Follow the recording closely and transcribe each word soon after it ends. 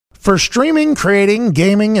For streaming, creating,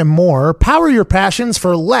 gaming, and more, power your passions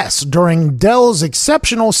for less during Dell's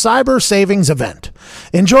exceptional Cyber Savings event.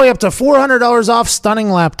 Enjoy up to $400 off stunning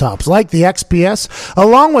laptops like the XPS,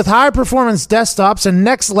 along with high-performance desktops and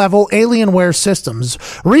next-level Alienware systems,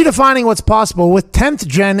 redefining what's possible with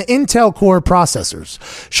 10th-gen Intel Core processors.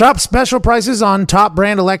 Shop special prices on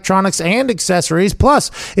top-brand electronics and accessories,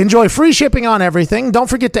 plus enjoy free shipping on everything. Don't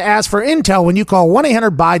forget to ask for Intel when you call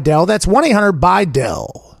 1-800-BUY-DELL. That's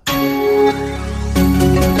 1-800-BUY-DELL.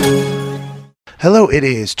 Hello, it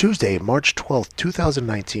is Tuesday, March 12th,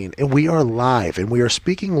 2019, and we are live, and we are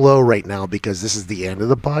speaking low right now because this is the end of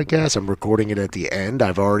the podcast. I'm recording it at the end.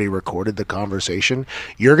 I've already recorded the conversation.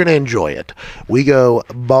 You're going to enjoy it. We go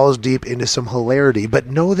balls deep into some hilarity, but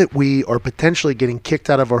know that we are potentially getting kicked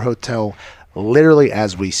out of our hotel literally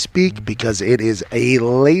as we speak because it is a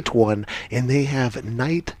late one, and they have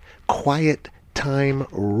night quiet time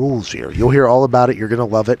rules here. You'll hear all about it. You're going to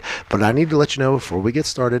love it. But I need to let you know before we get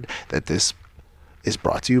started that this is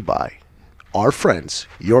brought to you by our friends,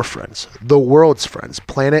 your friends, the world's friends,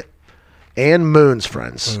 planet and moon's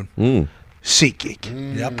friends,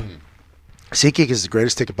 SeatGeek. Yep. SeatGeek is the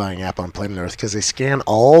greatest ticket buying app on planet Earth because they scan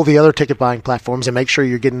all the other ticket buying platforms and make sure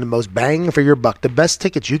you're getting the most bang for your buck. The best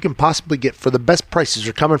tickets you can possibly get for the best prices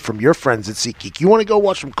are coming from your friends at SeatGeek. You want to go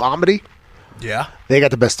watch some comedy? Yeah. They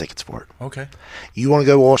got the best tickets for it. Okay. You want to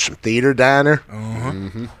go watch some theater diner?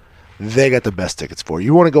 They got the best tickets for it.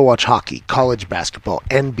 You want to go watch hockey, college basketball,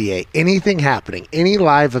 NBA, anything happening, any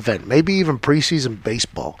live event, maybe even preseason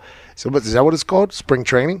baseball. So is that what it's called? Spring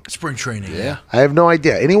training? Spring training, yeah. I have no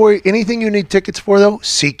idea. Anything you need tickets for, though,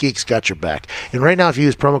 SeatGeek's got your back. And right now, if you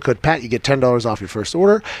use promo code PAT, you get $10 off your first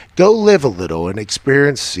order. Go live a little and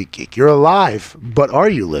experience SeatGeek. You're alive, but are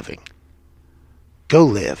you living? Go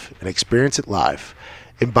live and experience it live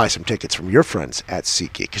and buy some tickets from your friends at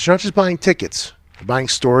SeatGeek. Because you're not just buying tickets. You're buying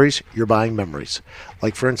stories. You're buying memories.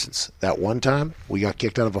 Like, for instance, that one time we got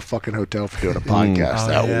kicked out of a fucking hotel for doing a podcast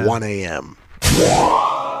at 1 a.m.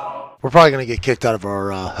 We're probably going to get kicked out of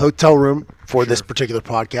our hotel room for this particular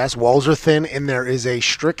podcast. Walls are thin, and there is a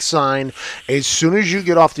strict sign as soon as you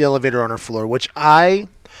get off the elevator on our floor, which I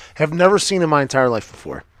have never seen in my entire life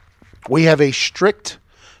before. We have a strict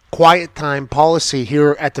quiet time policy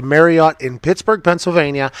here at the Marriott in Pittsburgh,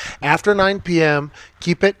 Pennsylvania. After 9 p.m.,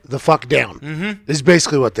 keep it the fuck down. Is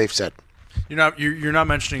basically what they've said. You're not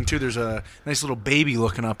mentioning too. There's a nice little baby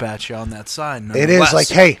looking up at you on that sign. It is like,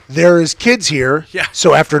 hey, there is kids here. Yeah.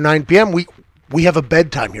 So after 9 p.m., we have a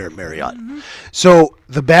bedtime here at Marriott. So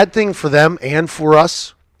the bad thing for them and for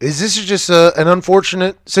us is this is just an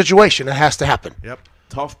unfortunate situation. It has to happen. Yep.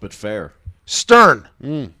 Tough but fair. Stern,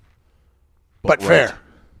 but fair.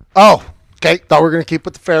 Oh, okay. Thought we were going to keep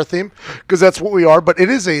with the fair theme because that's what we are. But it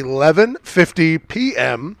is 11:50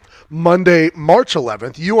 p.m. Monday, March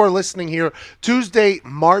 11th. You are listening here Tuesday,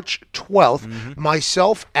 March 12th.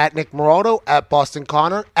 Myself at Nick Morado, at Boston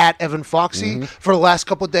Connor, at Evan Foxy for the last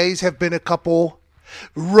couple of days have been a couple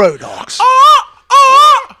Roadhawks.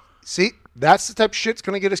 See, that's the type of shit that's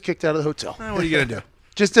going to get us kicked out of the hotel. What are you going to do?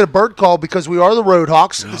 Just did a bird call because we are the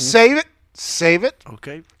Roadhawks. Save it.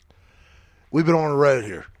 Okay. We've been on the road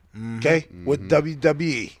here. Okay, with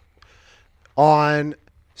WWE on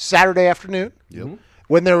Saturday afternoon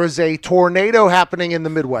when there was a tornado happening in the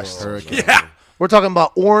Midwest. Yeah. We're talking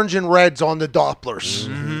about orange and reds on the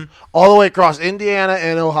Dopplers all the way across Indiana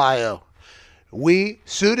and Ohio. We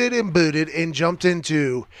suited and booted and jumped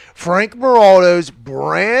into Frank Moraldo's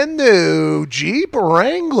brand new Jeep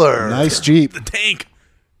Wrangler. Nice Jeep. The tank.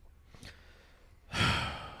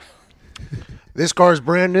 This car is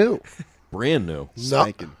brand new. Brand new.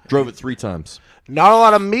 Drove it 3 times. Not a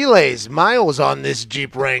lot of miles on this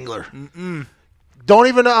Jeep Wrangler. Don't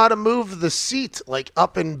even know how to move the seat, like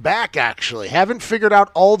up and back, actually. Haven't figured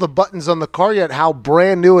out all the buttons on the car yet, how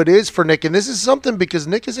brand new it is for Nick. And this is something because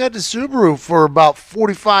Nick has had the Subaru for about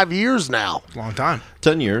 45 years now. Long time.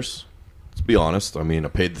 10 years. Let's be honest. I mean, I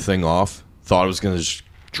paid the thing off. Thought I was going to just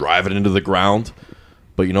drive it into the ground.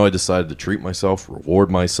 But, I decided to treat myself,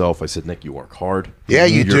 reward myself. I said, Nick, you work hard. Yeah,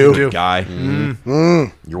 you You're do. a good guy.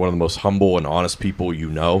 You're one of the most humble and honest people you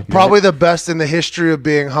know. Probably the best in the history of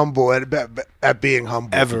being humble at being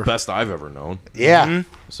humble. Ever. The best I've ever known. Yeah.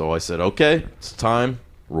 So I said, okay, it's time.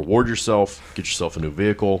 Reward yourself. Get yourself a new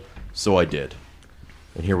vehicle. So I did.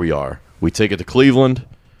 And here we are. We take it to Cleveland.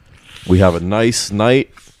 We have a nice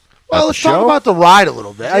night. Well, let's talk about the ride a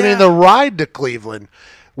little bit. Yeah. I mean, the ride to Cleveland,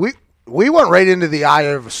 we went right into the eye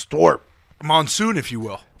of a storm. Monsoon, if you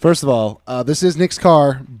will. First of all, this is Nick's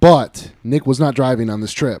car, but Nick was not driving on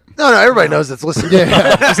this trip. No, everybody knows that's listening.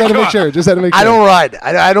 Yeah, just had to make sure. I don't ride.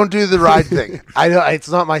 I don't do the ride thing. It's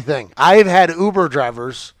not my thing. I've had Uber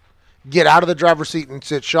drivers get out of the driver's seat and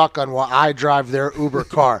sit shotgun while I drive their Uber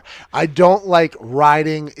car. I don't like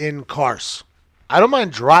riding in cars. I don't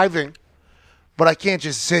mind driving, but I can't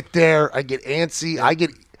just sit there. I get antsy. I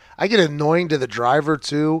get annoying to the driver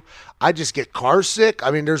too. I just get car sick. I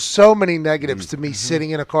mean, there's so many negatives to me sitting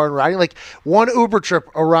in a car and riding. Like one Uber trip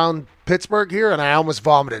around Pittsburgh here, and I almost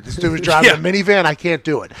vomited. This dude was driving a minivan. I can't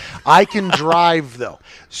do it. I can drive though.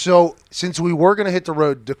 So since we were going to hit the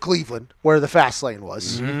road to Cleveland, where the fast lane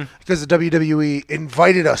was, because the WWE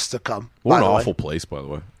invited us to come. What an awful place, by the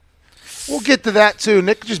way. We'll get to that too.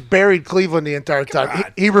 Nick just buried Cleveland the entire time.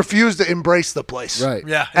 He refused to embrace the place. Right.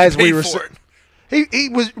 Yeah. As we paid were for it. He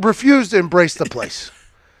refused to embrace the place.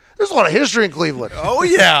 There's a lot of history in Cleveland. Oh,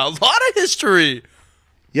 yeah. A lot of history.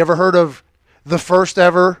 You ever heard of the first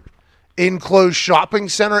ever enclosed shopping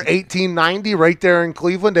center, 1890, right there in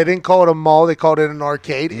Cleveland? They didn't call it a mall. They called it an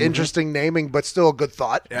arcade. Interesting naming, but still a good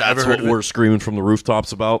thought. Yeah, That's what we're screaming from the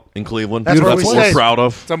rooftops about in Cleveland. That's what what we we're say. proud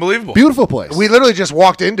of. It's unbelievable. Beautiful place. We literally just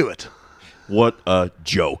walked into it. What a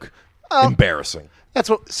joke. Embarrassing. That's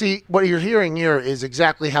what you're hearing here is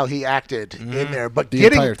exactly how he acted in there. But The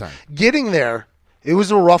entire time. getting there, it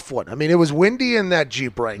was a rough one. I mean, it was windy in that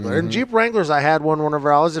Jeep Wrangler. And Jeep Wranglers, I had one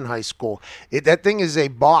whenever I was in high school. That thing is a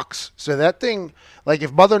box. So that thing, like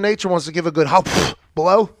if Mother Nature wants to give a good hop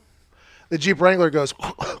blow, the Jeep Wrangler goes,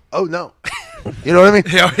 oh no. You know what I mean?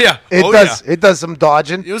 Yeah. It does. It does some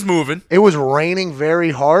dodging. It was moving. It was raining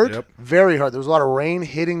very hard. Yep. Very hard. There was a lot of rain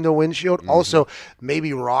hitting the windshield. Also,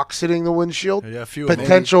 maybe rocks hitting the windshield. Yeah, a few of them.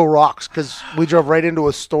 Potential rocks because we drove right into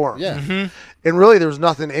a storm. Yeah. And really, there was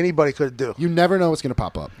nothing anybody could do. You never know what's going to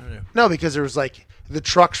pop up. No, because there was like the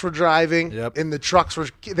trucks were driving, Yep. and the trucks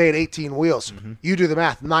they had 18 wheels. You do the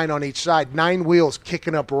math, 9 on each side, 9 wheels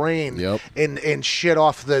kicking up rain Yep. and shit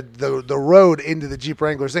off the road into the Jeep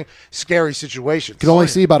Wranglers thing. Scary situations. You can only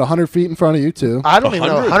see about 100 feet in front of you, too. I don't even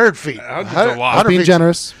know 100 feet. 100's a lot. 100 Being feet.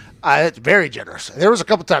 generous. It's very generous. There was a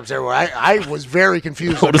couple times there where I was very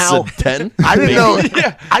confused on What is how. it, 10? I didn't know.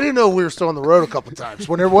 I didn't know we were still on the road a couple times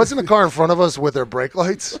when there wasn't a car in front of us with their brake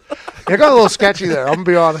lights. It got a little sketchy there. I'm gonna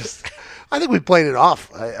be honest. I think we played it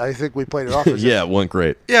off. I think we played it off. Yeah, it went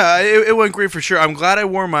great. Yeah, it went great for sure. I'm glad I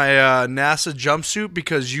wore my NASA jumpsuit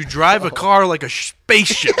because you drive a car like a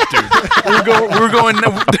spaceship, dude.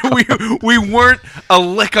 We weren't a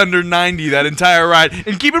lick under 90 that entire ride.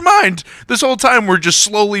 And keep in mind, this whole time we're just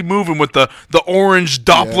slowly moving with the orange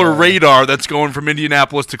Doppler radar that's going from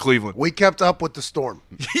Indianapolis to Cleveland. We kept up with the storm.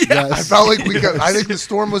 Yes. I felt like I think the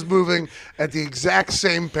storm was moving at the exact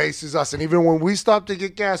same pace as us. And even when we stopped to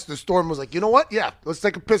get gas, the storm was like, you know what? Yeah, let's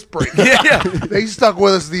take a piss break. Yeah. They stuck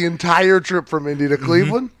with us the entire trip from Indy to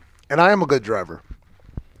Cleveland, and I am a good driver.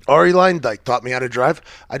 Ari Leindyke taught me how to drive.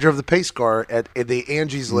 I drove the pace car at the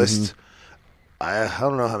Angie's List. I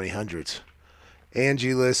don't know how many hundreds.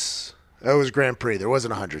 Angie List. It was Grand Prix. There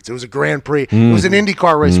wasn't hundreds. It was a Grand Prix. It was an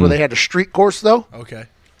IndyCar race where they had a street course, though. Okay.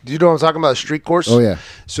 Do you know what I'm talking about? A street course? Oh, yeah.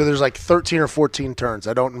 So there's like 13 or 14 turns.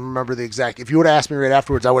 I don't remember the exact. If you would have asked me right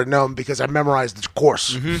afterwards, I would have known because I memorized the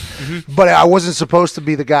course. But I wasn't supposed to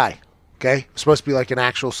be the guy. Okay? I was supposed to be like an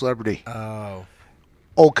actual celebrity. Oh.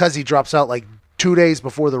 Old Cuzzy drops out like 2 days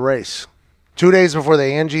before the race. 2 days before the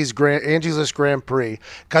Angie's List Grand Prix.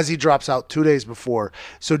 Cuzzy drops out 2 days before.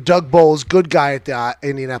 So Doug Bowles, good guy at the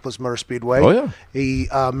Indianapolis Motor Speedway. Oh, yeah. He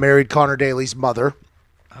married Connor Daly's mother.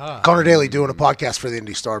 Connor Daly doing a podcast for the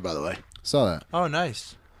Indy Star, by the way. Saw that. Oh,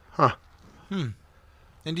 nice. Huh.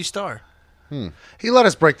 Indy Star. He let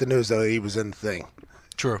us break the news, though, that he was in the thing.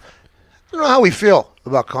 True. I don't know how we feel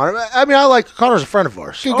about Connor. I mean, Connor's a friend of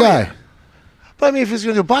ours. Good guy. Yeah. But, I mean, if he's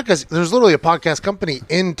going to do a podcast, there's literally a podcast company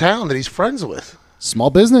in town that he's friends with. Small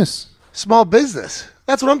business. Small business.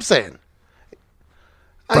 That's what I'm saying.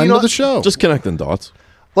 Friend of the show. Just connecting dots.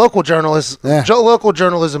 Local journalists. Yeah. Local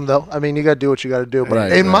journalism, though. I mean, you got to do what you got to do. But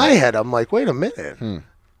Right, in right. my head, I'm like, wait a minute.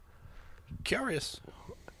 Curious.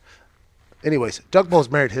 Anyways, Doug Bowles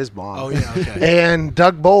married his mom. Oh, yeah, okay. And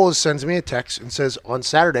Doug Bowles sends me a text and says, on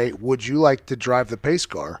Saturday, would you like to drive the pace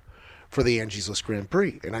car for the Angie's List Grand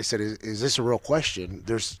Prix? And I said, is this a real question?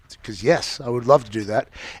 Because yes, I would love to do that.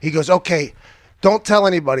 He goes, okay, don't tell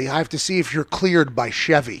anybody. I have to see if you're cleared by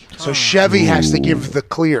Chevy. So Chevy has to give the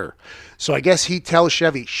clear. So I guess he tells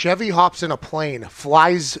Chevy. Chevy hops in a plane,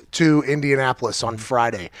 flies to Indianapolis on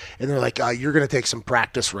Friday, and they're like, you're going to take some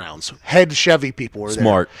practice rounds. Head Chevy people were there.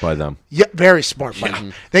 Smart by them. Yeah, very smart.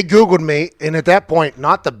 Yeah. They Googled me, and at that point,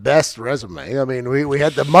 not the best resume. I mean, we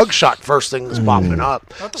had the mugshot first thing that's popping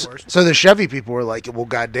up. Not the worst. So the Chevy people were like, well,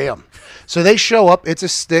 goddamn. So they show up. It's a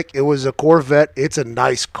stick. It was a Corvette. It's a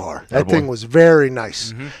nice car. That thing was very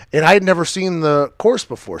nice. And I had never seen the course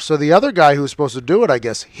before. So the other guy who was supposed to do it, I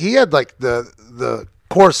guess, he had like the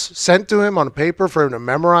course sent to him on paper for him to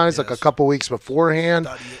memorize like a couple weeks beforehand.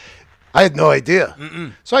 Study it. I had no idea.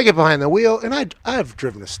 So I get behind the wheel, and I've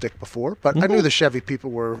driven a stick before, but I knew the Chevy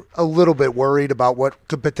people were a little bit worried about what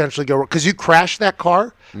could potentially go wrong. Because you crash that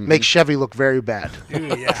car, makes Chevy look very bad. Ooh,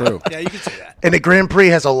 yeah. True. Yeah, you can say that. And the Grand Prix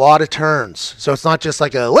has a lot of turns. So it's not just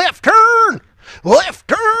like a left turn.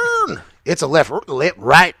 It's a left,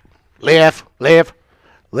 right, left,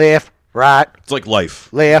 right, It's like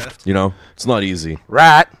life. left, You know, it's not easy.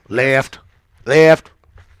 right, left,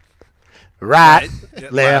 right, Yeah,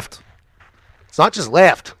 left. It's not just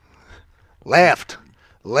left. It's left,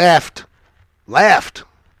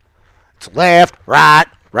 right,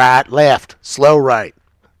 left. Slow right.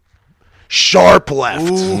 Sharp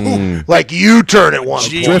left. Like you turn at one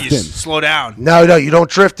Jeez, point. Drifting. slow down. No, you don't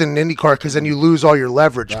drift in an IndyCar because then you lose all your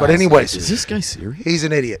leverage. But anyways, Is this guy serious? he's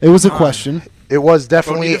an idiot. It was a question. It was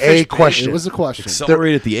definitely Go to the fish a pig. question. It was a question.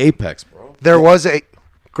 Accelerate at the apex, bro. There was a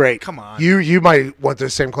great. Come on. You might went to the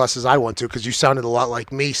same class as I went to because you sounded a lot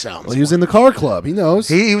like me. Sounds. Well, he was in the car club. He knows.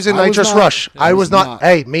 He was in I was Nitrous not. Rush. I was not. not.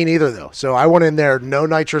 Hey, me neither though. So I went in there, no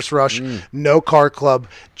Nitrous Rush, no car club,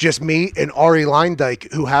 just me and Ari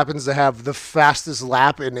Leindyke, who happens to have the fastest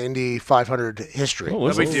lap in Indy 500 history. Oh,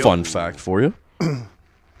 that's big a deal. fun fact for you.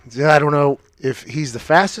 I don't know if he's the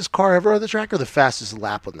fastest car ever on the track or the fastest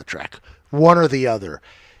lap on the track. One or the other.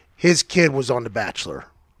 His kid was on The Bachelor,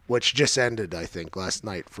 which just ended, I think, last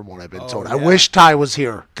night, from what I've been told. I yeah. wish Ty was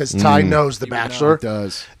here because Ty knows The Bachelor. He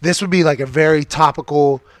does. This would be like a very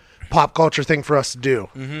topical pop culture thing for us to do.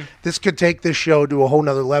 This could take this show to a whole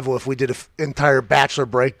nother level if we did an entire Bachelor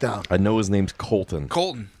breakdown. I know his name's Colton.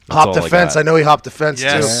 Colton. Hopped all the I fence. got. I know he hopped the fence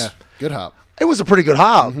Yes. Yeah. Good hop. too. It was a pretty good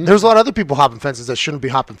hop. There's a lot of other people hopping fences that shouldn't be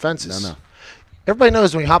hopping fences. No. Everybody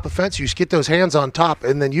knows when you hop a fence, you just get those hands on top,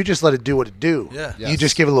 and then you just let it do what it do. Yeah. You Yes.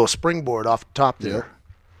 just give it a little springboard off the top there.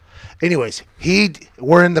 Anyways,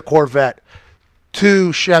 we're in the Corvette.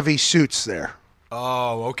 2 Chevy suits there.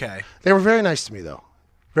 Oh, okay. They were very nice to me, though.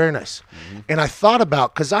 Very nice. And I thought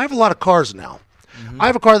about, because I have a lot of cars now. I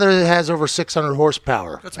have a car that has over 600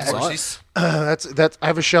 horsepower. Got some horses. That's. I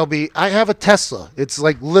have a Shelby. I have a Tesla. It's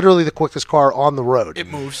like literally the quickest car on the road. It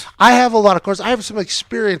moves. I have a lot of cars. I have some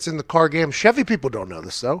experience in the car game. Chevy people don't know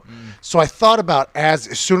this though. So I thought about as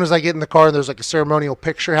soon as I get in the car and there's like a ceremonial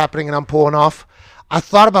picture happening and I'm pulling off, I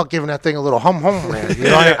thought about giving that thing a little hum, man. You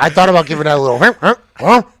know, I thought about giving that a little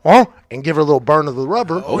hum, and give her a little burn of the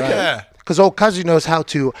rubber. Oh, yeah. Because old Cuzzy knows how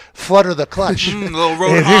to flutter the clutch. A little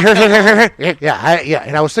road hop. yeah.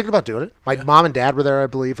 And I was thinking about doing it. My mom and dad were there, I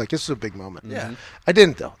believe. Like, this was a big moment. Yeah. I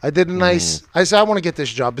didn't, though. I did a nice... I said, I want to get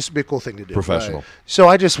this job. This would be a cool thing to do. Professional. So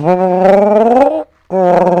I just...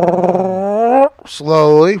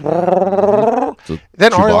 slowly...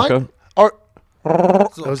 Then Ari Chewbacca?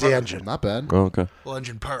 That was the engine. Not bad. Oh, okay. Little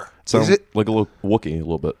engine purr. Sounds it? like a little Wookiee, a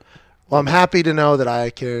little bit. Well, I'm happy to know that I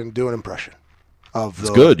can do an impression of the, It's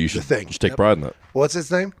good. You the should, thing. you should take pride in that. What's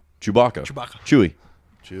his name? Chewbacca. Chewbacca. Chewie.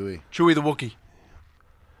 Chewy. Chewie the Wookiee.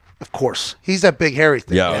 Of course. He's that big hairy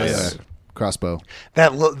thing. Yeah, Yes. yeah. Crossbow.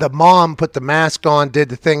 The mom put the mask on, did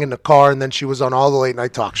the thing in the car, and then she was on all the late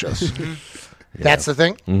night talk shows. That's the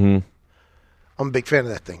thing? Mm-hmm. I'm a big fan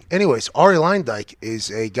of that thing. Anyways, Ari Leindyke is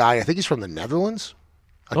a guy, I think he's from the Netherlands.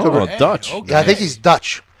 Oh, Dutch. okay. Yeah, I think he's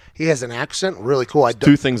Dutch. He has an accent, really cool. I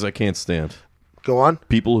Two things I can't stand. Go on.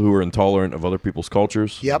 People who are intolerant of other people's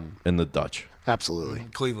cultures. Yep. And the Dutch. Absolutely.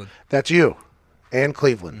 Cleveland. That's you and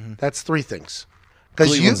Cleveland. That's 3 things. Because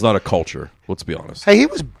Cleveland's not a culture. Let's be honest. Hey, he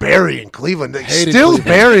was burying Cleveland. Hated Still Cleveland.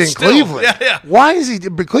 burying Still, Cleveland. yeah. Why is he?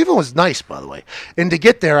 But Cleveland was nice, by the way. And to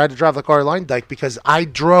get there, I had to drive the car line dyke because I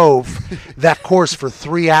drove that course for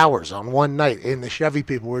 3 hours on one night. And the Chevy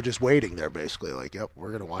people were just waiting there, basically. Like, yep, we're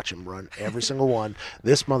going to watch him run every single one.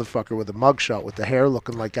 This motherfucker with a mugshot with the hair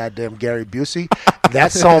looking like goddamn Gary Busey.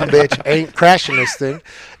 That son of a bitch ain't crashing this thing.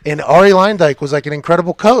 And Ari Leindyke was like an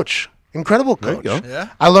incredible coach. Incredible coach. There you go. Yeah.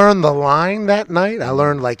 I learned the line that night. I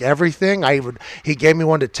learned like everything. He gave me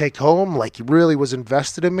one to take home. Like he really was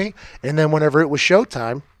invested in me. And then whenever it was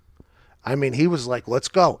showtime, I mean, he was like, "Let's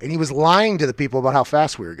go," and he was lying to the people about how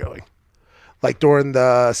fast we were going. Like during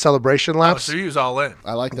the celebration Oh, laps. so he was all in.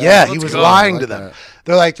 I like that. Yeah, he Let's was go. lying I to like them. that.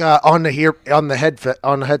 They're like on the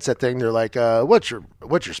headset thing. They're like, "What's your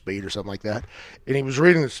speed?" or something like that. And he was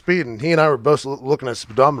reading the speed, and he and I were both looking at the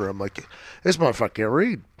speedometer. I'm like, "This motherfucker can't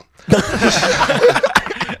read."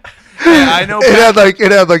 Yeah, I know.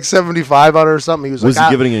 It had like 75 on it or something. He was Was like,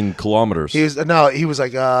 he giving in kilometers? He was like,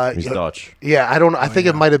 He's Dutch. Yeah, I don't know. I think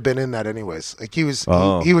it might have been in that anyways. Like he was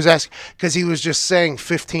Oh. he was asking because he was just saying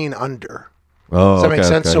 15 under. Oh, Does that make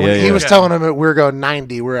sense? okay. So when Yeah, he yeah. was telling him that we were going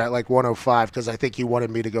 90, we're at like 105 because I think he wanted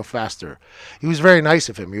me to go faster. He was very nice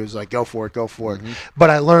of him. He was like, go for it, go for it. But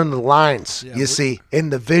I learned the lines, you see, in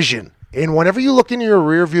the vision. And whenever you look into your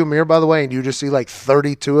rear view mirror, by the way, and you just see like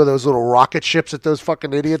 32 of those little rocket ships that those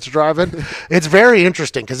fucking idiots driving, it's very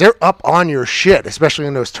interesting because they're up on your shit, especially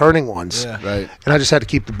in those turning ones. Yeah. Right. And I just had to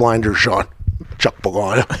keep the blinders on. Chuck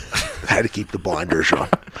Pagano. I had to keep the blinders on.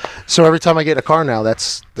 So every time I get in a car now,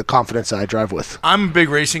 that's the confidence I drive with. I'm a big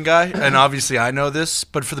racing guy, and obviously I know this,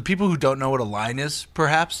 but for the people who don't know what a line is,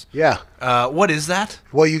 perhaps, Yeah. what is that?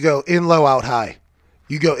 Well, you go in low, out high.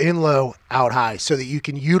 You go in low, out high, so that you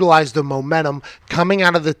can utilize the momentum coming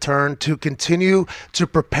out of the turn to continue to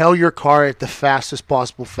propel your car at the fastest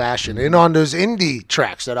possible fashion. And on those Indy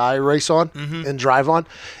tracks that I race on and drive on,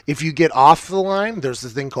 if you get off the line, there's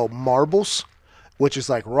this thing called marbles, which is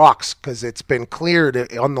like rocks because it's been cleared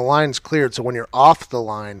on the line's cleared. So when you're off the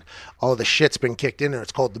line, all the shit's been kicked in there.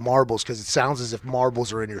 It's called the marbles because it sounds as if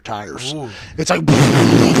marbles are in your tires. Ooh. It's like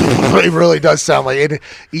it really does sound like it.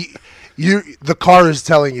 The car is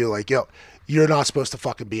telling you like, yo, you're not supposed to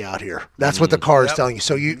fucking be out here. That's what the car is telling you.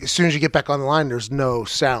 So as soon as you get back on the line, there's no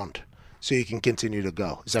sound, so you can continue to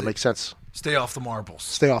go. Does that make sense? Stay off the marbles.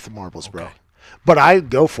 Stay off the marbles, bro. But I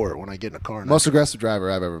go for it when I get in a car. Most aggressive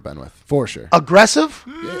driver I've ever been with, for sure. Aggressive?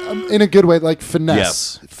 In a good way, like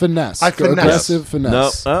finesse. Yes. Finesse. I finesse. Aggressive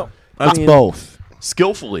finesse. No, It's both.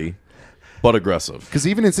 skillfully, but aggressive. Because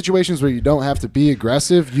even in situations where you don't have to be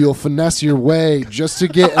aggressive, you'll finesse your way just to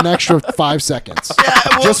get an extra 5 seconds.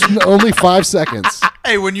 Just only 5 seconds.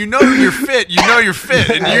 Hey, when you know you're fit, you know you're fit,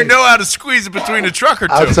 and you know how to squeeze it between a truck or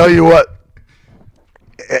two. I'll tell you what.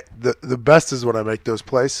 The best is when I make those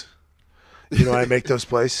plays. You know, I make those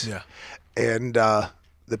plays. Yeah. And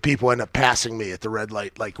the people end up passing me at the red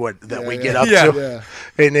light, like we get up Yeah. to.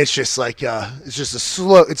 Yeah. And it's just like it's just a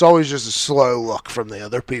slow. It's always just a slow look from the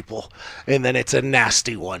other people, and then it's a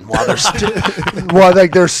nasty one while they're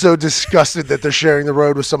like they're so disgusted that they're sharing the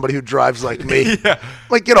road with somebody who drives like me.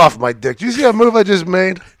 Like, get off my dick. Do you see that move I just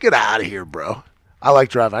made? Get out of here, bro. I like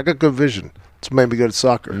driving. I got good vision. It's made me good at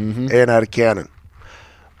soccer and had a cannon.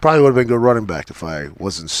 Probably would have been good running back if I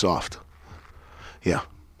wasn't soft. Yeah,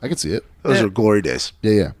 I can see it. those are glory days.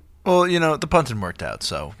 Yeah, yeah. Well, you know, the punting worked out,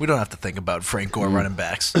 so we don't have to think about Frank Gore running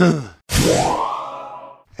backs.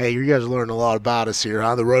 Hey, you guys learned a lot about us here,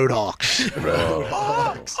 huh? The Roadhawks.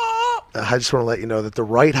 I just want to let you know that the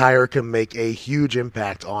right hire can make a huge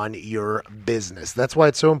impact on your business. That's why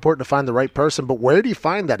it's so important to find the right person. But where do you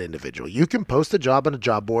find that individual? You can post a job on a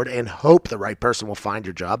job board and hope the right person will find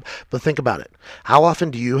your job. But think about it. How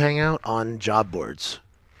often do you hang out on job boards?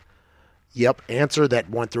 Yep, answer that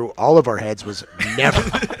went through all of our heads was never.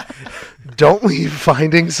 Don't leave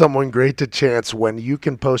finding someone great to chance when you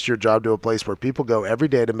can post your job to a place where people go every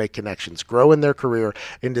day to make connections, grow in their career,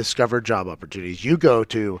 and discover job opportunities. You go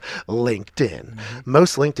to LinkedIn.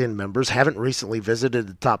 Most LinkedIn members haven't recently visited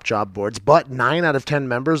the top job boards, but 9 out of 10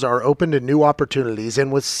 members are open to new opportunities.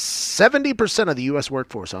 And with 70% of the U.S.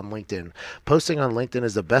 workforce on LinkedIn, posting on LinkedIn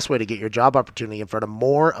is the best way to get your job opportunity in front of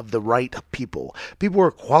more of the right people. People who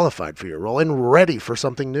are qualified for your role and ready for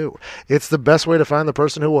something new. It's the best way to find the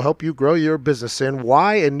person who will help you grow your business, and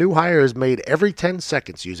why a new hire is made every 10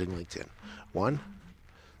 seconds using LinkedIn. 1,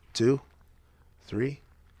 2, 3,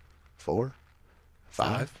 4,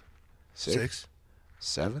 5, 6,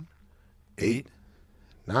 7, 8,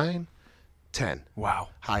 9, 10. Wow.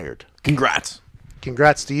 Hired. Congrats.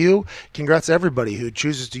 Congrats to you. Congrats to everybody who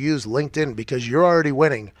chooses to use LinkedIn, because you're already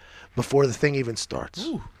winning before the thing even starts.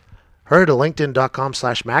 Ooh. Hurry to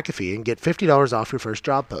LinkedIn.com/McAfee and get $50 off your first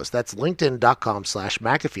job post. That's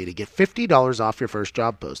LinkedIn.com/McAfee to get $50 off your first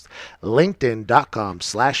job post.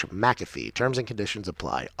 LinkedIn.com/McAfee. Terms and conditions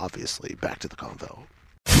apply. Obviously, back to the convo.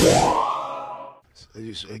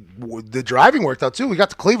 The driving worked out too. We got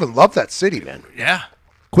to Cleveland. Love that city, man. Yeah.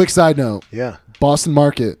 Quick side note. Yeah. Boston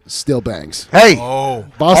Market still bangs. Hey, Oh.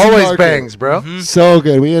 Boston always Market. bangs, bro. So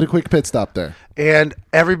good. We had a quick pit stop there. And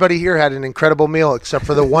everybody here had an incredible meal except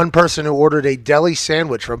for the one person who ordered a deli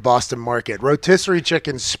sandwich from Boston Market. Rotisserie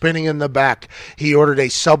chicken spinning in the back. He ordered a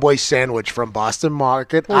Subway sandwich from Boston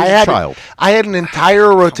Market. Well, he's a child. I had an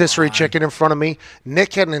entire rotisserie chicken in front of me.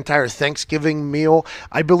 Nick had an entire Thanksgiving meal.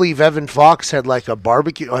 I believe Evan Fox had like a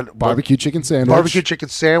barbecue Chicken sandwich. barbecue chicken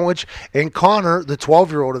sandwich. And Connor, the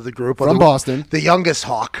 12-year-old of the group, From Boston. the youngest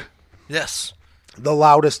hawk, Yes. the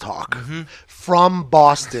loudest hawk, from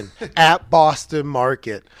Boston at Boston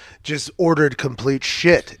Market, just ordered complete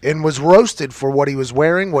shit and was roasted for what he was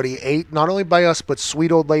wearing, what he ate, not only by us, but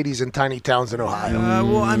sweet old ladies in tiny towns in Ohio.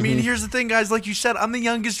 Well, I mean, here's the thing, guys. Like you said, I'm the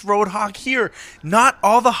youngest road hawk here. Not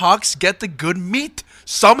all the hawks get the good meat.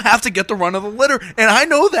 Some have to get the run of the litter, and I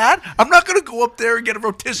know that. I'm not going to go up there and get a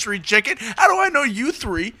rotisserie chicken. How do I know you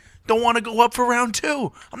three don't want to go up for round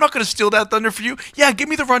 2? I'm not going to steal that thunder for you. Yeah, give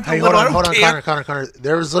me the run to the litter. I don't care. Connor.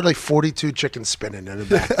 There was literally 42 chickens spinning in the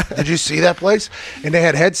back. Did you see that place? And they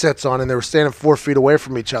had headsets on, and they were standing 4 feet away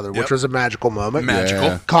from each other, which was a magical moment. Magical.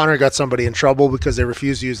 Yeah. Connor got somebody in trouble because they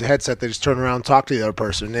refused to use the headset. They just turned around and talked to the other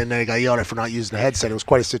person, and then they got yelled at for not using the headset. It was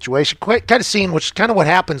quite a situation. Quite kind of scene, which is kind of what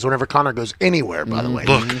happens whenever Connor goes anywhere, by the way.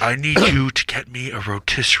 Look, I need you to get me a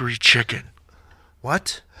rotisserie chicken.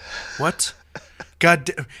 What?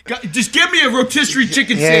 God, just give me a rotisserie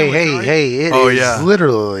chicken Hey, sandwich. it is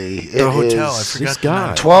literally The hotel. I forgot This the guy.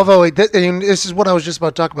 name. 1208. And this is what I was just about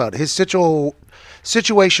to talk about. His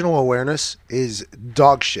situational awareness is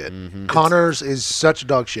dog shit. Connor's is such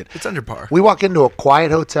dog shit. It's under par. We walk into a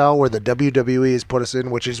quiet hotel where the WWE has put us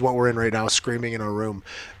in, which is what we're in right now, screaming in our room.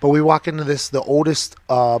 But we walk into the oldest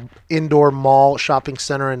indoor mall shopping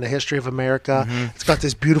center in the history of America. It's got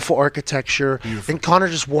this beautiful architecture. And Connor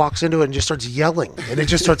just walks into it and just starts yelling. And it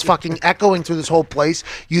just starts fucking echoing through this whole place.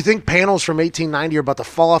 You think panels from 1890 are about to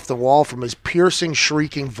fall off the wall from his piercing,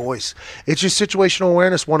 shrieking voice. It's just situational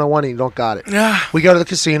awareness 101, and you don't got it. Yeah. We go to the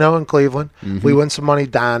casino in Cleveland. We win some money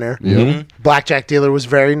down there. Blackjack dealer was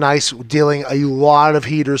very nice, dealing a lot of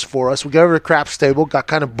heaters for us. We go over to the craps table, got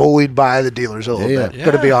kind of bullied by the dealers a little bit.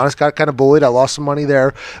 Got to be honest, got kind of bullied. I lost some money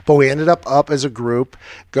there, but we ended up as a group.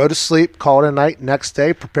 Go to sleep, call it a night. Next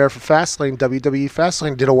day, prepare for Fastlane, WWE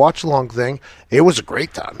Fastlane. Did a watch along thing. It was a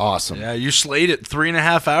great time. Awesome. Yeah, you slayed it.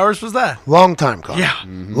 3.5 hours was that? Long time, Connor. Yeah.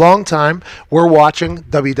 Long time. We're watching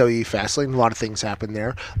WWE Fastlane. A lot of things happen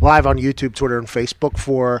there. Live on YouTube, Twitter, and Facebook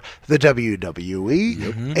for the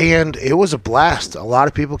WWE. And it was a blast. A lot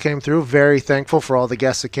of people came through. Very thankful for all the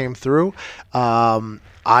guests that came through.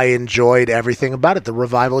 I enjoyed everything about it. The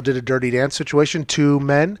Revival did a dirty dance situation. 2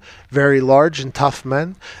 men, very large and tough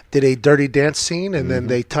men, did a dirty dance scene, and then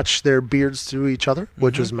they touched their beards to each other,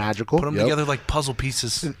 which was magical. Put them together like puzzle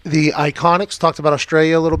pieces. The Iconics talked about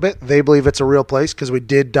Australia a little bit. They believe it's a real place because we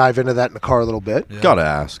did dive into that in the car a little bit. Gotta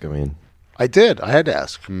ask. I mean, I did. I had to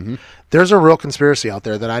ask. There's a real conspiracy out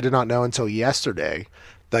there that I did not know until yesterday.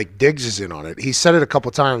 Like, Diggs is in on it. He said it a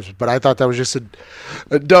couple times, but I thought that was just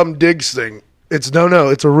a dumb Diggs thing. It's no,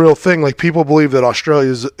 it's a real thing. Like, people believe that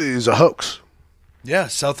Australia is a hoax. Yeah,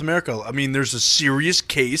 South America. I mean, there's a serious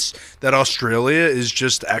case that Australia is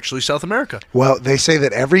just actually South America. Well, they say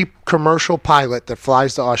that every commercial pilot that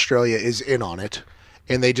flies to Australia is in on it,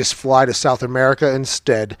 and they just fly to South America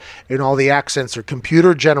instead, and all the accents are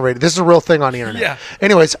computer generated. This is a real thing on the internet. Yeah.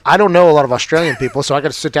 Anyways, I don't know a lot of Australian people, so I got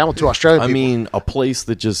to sit down with 2 Australian I people. mean, a place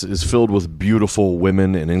that just is filled with beautiful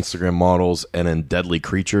women and Instagram models and then deadly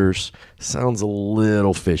creatures sounds a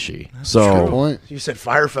little fishy. Good So, point. You said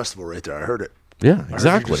Fire Festival right there. I heard it. yeah, you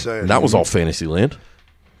exactly. just say it. And that was all Fantasyland.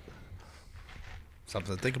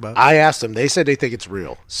 Something to think about. I asked them. They said they think it's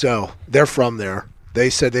real. So they're from there. They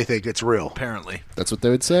said they think it's real. Apparently. That's what they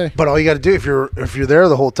would say. But all you got to do if you're there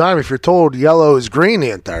the whole time, if you're told yellow is green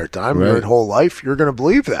the entire time, Right. your whole life, you're going to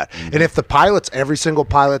believe that. And if the pilots, every single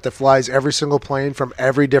pilot that flies every single plane from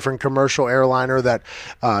every different commercial airliner that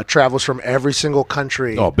travels from every single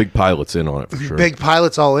country, Oh, big pilot's in on it for sure. big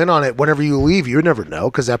pilots all in on it. Whenever you leave, you never know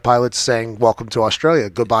because that pilot's saying, "Welcome to Australia.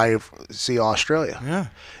 Goodbye. See you, Australia." Yeah.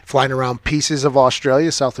 Flying around pieces of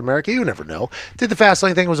Australia, South America, you never know. Did the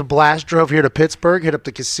Fastlane thing. It was a blast. Drove here to Pittsburgh, hit up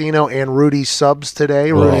the casino and Rudy's Subs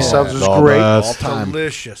today. Rudy's Subs was the great. best. All time.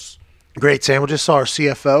 Delicious. Great sandwiches. Saw our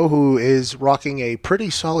CFO, who is rocking a pretty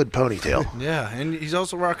solid ponytail. Yeah, and he's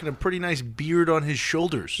also rocking a pretty nice beard on his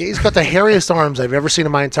shoulders. He's got the hairiest arms I've ever seen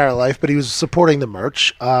in my entire life, but he was supporting the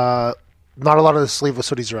merch. Not a lot of the sleeveless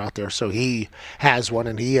hoodies are out there, so he has one,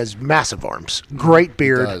 and he has massive arms. Great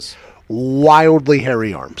beard. does. Wildly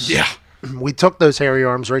hairy arms. Yeah. We took those hairy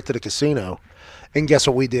arms right to the casino, and guess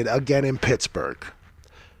what we did again in Pittsburgh?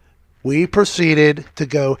 We proceeded to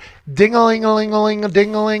go ding-a-ling-a-ling-a-ling, a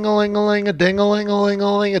ding-a-ling-a-ling-a-ling, a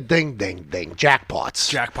ding-a-ling-a-ling-a-ling, a ding-ding-ding. Jackpots.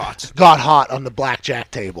 Jackpots. Got hot on the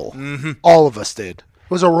blackjack table. All of us did. It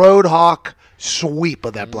was a Roadhawk sweep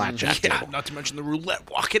of that blackjack Yeah, table. not to mention the roulette.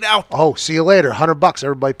 Walk it out. Oh, see you later. $100.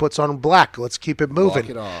 Everybody puts on black. Let's keep it moving. Walk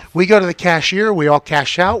it off. We go to the cashier. We all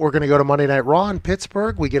cash out. We're going to go to Monday Night Raw in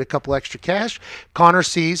Pittsburgh. We get a couple extra cash. Connor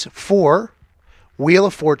sees 4 Wheel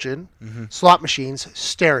of Fortune slot machines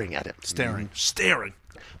staring at him. Staring.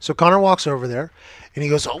 So Connor walks over there, and he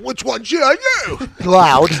goes, "Oh, which one should I do?"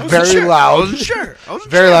 Loud, very loud. I wasn't sure.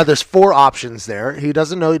 Very loud. There's 4 options there. He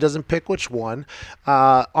doesn't know. He doesn't pick which one.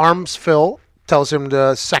 Arms fill tells him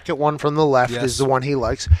the second one from the left Yes. is the one he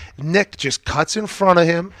likes. Nick just cuts in front of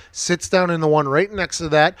him, sits down in the one right next to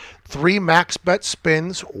that. 3 max bet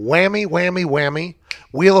spins, whammy, whammy, whammy.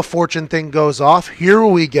 Wheel of Fortune thing goes off. Here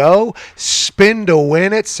we go. Spin to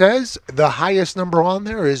win, it says. The highest number on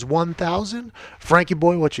there is 1,000. Frankie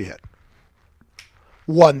boy, what you hit?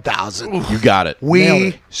 1,000. You got it. We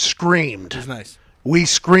Nailed it. screamed. It's nice. We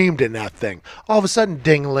screamed in that thing. All of a sudden,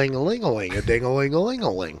 ding-a-ling-a-ling-a-ling, a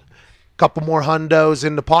ding-a-ling-a-ling-a-ling. Couple more hundos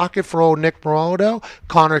in the pocket for old Nick Morado.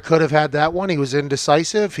 Connor could have had that one. He was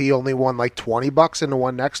indecisive. He only won like $20 in the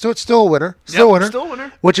one next to it. Still a winner. Still a winner. still a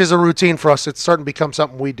winner. Which is a routine for us. It's starting to become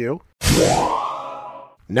something we do.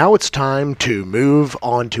 Now it's time to move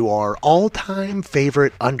on to our all-time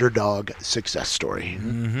favorite underdog success story.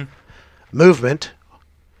 Movement,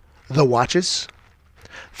 the watches.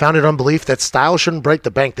 Founded on belief that style shouldn't break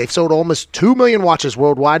the bank, they've sold almost 2 million watches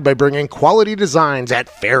worldwide by bringing quality designs at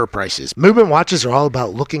fair prices. Movement watches are all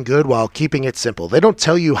about looking good while keeping it simple. They don't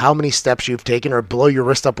tell you how many steps you've taken or blow your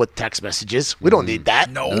wrist up with text messages. We don't need that.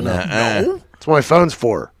 No. That's what my phone's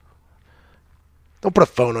for. Don't put a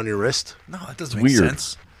phone on your wrist. No, that doesn't make Weird.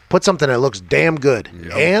 sense. Put something that looks damn good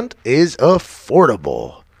and is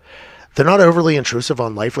affordable. They're not overly intrusive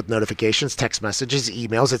on life with notifications, text messages,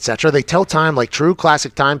 emails, etc. They tell time like true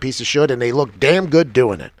classic timepieces should, and they look damn good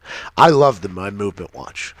doing it. I love my Movement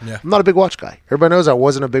watch. Yeah. I'm not a big watch guy. Everybody knows I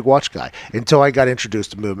wasn't a big watch guy until I got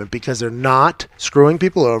introduced to Movement because they're not screwing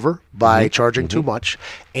people over by charging too much,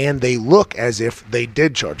 and they look as if they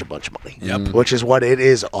did charge a bunch of money, which is what it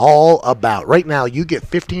is all about. Right now, you get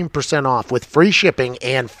 15% off with free shipping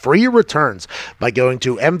and free returns by going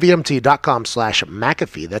to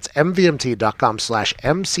mvmt.com/McAfee. That's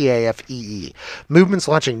mvmt.com/MCAFEE. Movement's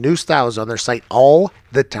launching new styles on their site all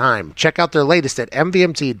the time. Check out their latest at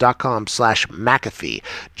mvmt.com/McAfee.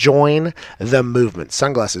 Join the movement.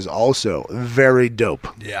 Sunglasses also very dope.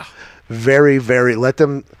 Yeah. Very, very. Let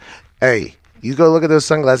them. Hey, you go look at those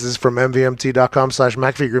sunglasses from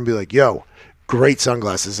mvmt.com/McAfee. You're going to be like, yo, great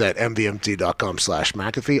sunglasses at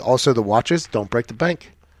mvmt.com/McAfee. Also, the watches, don't break the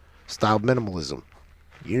bank. Style minimalism.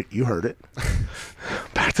 You heard it.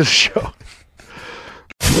 Back to the show.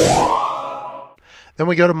 Then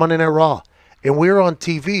we go to Monday Night Raw. And we're on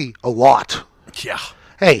TV a lot. Yeah.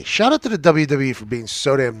 Hey, shout out to the WWE for being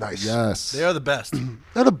so damn nice. Yes. They are the best.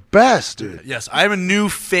 They're the best, dude. Yes, I'm a new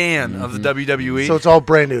fan of the WWE. So it's all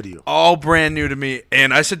brand new to you. All brand new to me.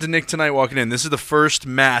 And I said to Nick tonight walking in, this is the first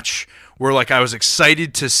match where like I was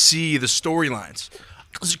excited to see the storylines.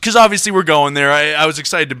 Because obviously we're going there. I was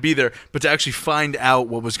excited to be there, but to actually find out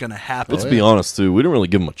what was going to happen. Let's be honest, too. We didn't really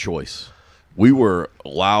give them a choice. We were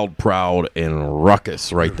loud, proud, and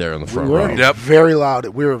ruckus right there in the front row. Yep. Very loud.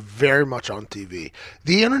 We were very much on TV.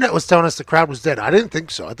 The internet was telling us the crowd was dead. I didn't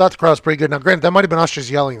think so. I thought the crowd was pretty good. Now, granted, that might have been us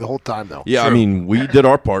just yelling the whole time, though. Yeah, I mean, we did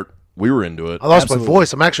our part. We were into it. I lost my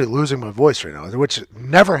voice. I'm actually losing my voice right now, which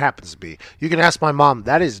never happens to me. You can ask my mom.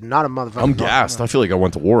 That is not a motherfucker. I'm gassed. I feel like I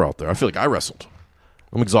went to war out there. I feel like I wrestled.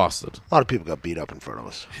 I'm exhausted. A lot of people got beat up in front of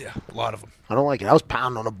us. Yeah, a lot of them. I don't like it. I was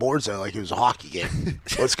pounding on the boards there like it was a hockey game.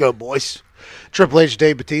 Let's go, boys. Triple H,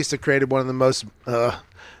 Dave Bautista created one of the most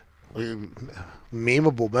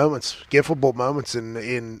memeable moments, gifable moments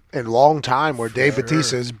in long time where Dave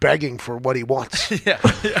Bautista is begging for what he wants.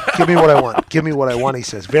 Give me what I want. Give me what I want, he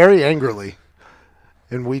says, very angrily.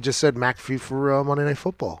 And we just said McAfee for Monday Night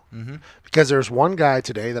Football. Because there's one guy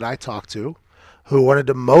today that I talked to who wanted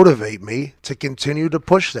to motivate me to continue to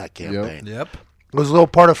push that campaign. Yep. It was a little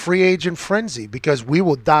part of Free Agent Frenzy because we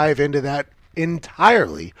will dive into that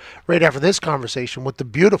entirely right after this conversation with the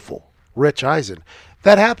beautiful Rich Eisen.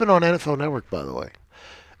 That happened on NFL Network, by the way.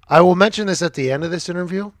 I will mention this at the end of this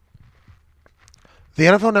interview. The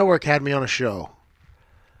NFL Network had me on a show.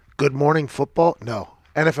 Good Morning Football? No.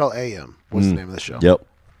 NFL AM was the name of the show. Yep.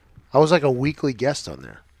 I was like a weekly guest on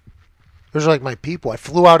there. Those are like my people. I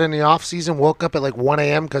flew out in the off season, woke up at like 1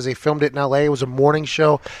 a.m. because they filmed it in L.A. It was a morning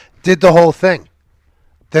show. Did the whole thing.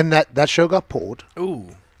 Then that show got pulled.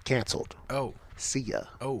 Ooh. Canceled. Oh. See ya.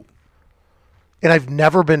 Oh. And I've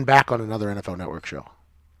never been back on another NFL Network show.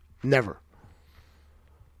 Never.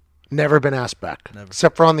 Never been asked back. Never.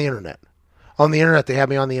 Except for on the internet. On the internet, they had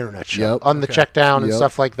me on the internet show. Yep. On the check down and Yep.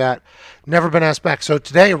 stuff like that. Never been asked back. So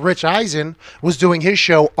today, Rich Eisen was doing his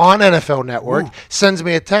show on NFL Network. Sends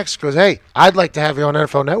me a text, goes, hey, I'd like to have you on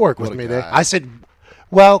NFL Network with a me guy. today. I said,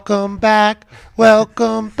 welcome back,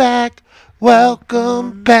 welcome back,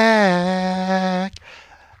 welcome back.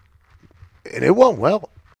 And it went well.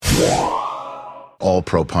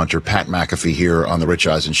 All-pro punter Pat McAfee here on the Rich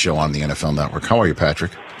Eisen Show on the NFL Network. How are you,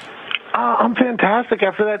 Patrick? Oh, I'm fantastic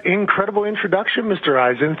after that incredible introduction, Mr.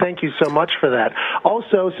 Eisen. Thank you so much for that.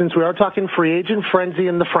 Also, since we are talking free agent frenzy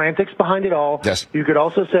and the frantics behind it all, yes, you could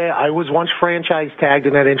also say I was once franchise tagged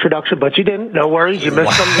in that introduction, but you didn't. No worries. You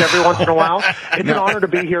missed something every once in a while. It's an honor to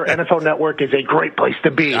be here. NFL Network is a great place to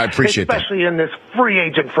be. I appreciate that. Especially in this free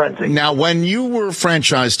agent frenzy. Now, when you were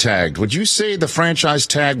franchise tagged, would you say the franchise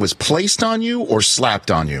tag was placed on you or slapped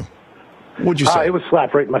on you? What'd you say? It was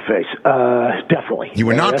slapped right in my face. Definitely. You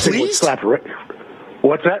were not pleased? Slapped right.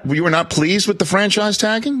 What's that? You were not pleased with the franchise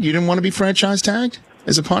tagging? You didn't want to be franchise tagged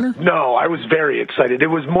as a punter? No, I was very excited. It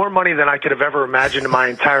was more money than I could have ever imagined in my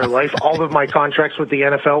entire life. All of my contracts with the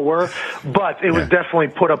NFL were, but it was definitely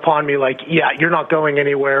put upon me like, yeah, you're not going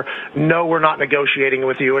anywhere. No, we're not negotiating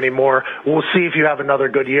with you anymore. We'll see if you have another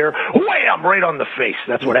good year. Wham! Right on the face.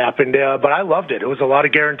 That's what happened. But I loved it. It was a lot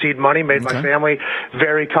of guaranteed money, made my family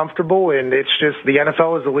very comfortable, and it's just the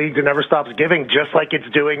NFL is the league that never stops giving, just like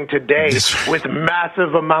it's doing today with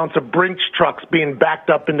massive amounts of Brinks trucks being backed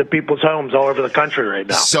up into people's homes all over the country right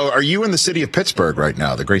now. So are you in the city of Pittsburgh right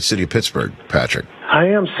now, the great city of Pittsburgh, Patrick? I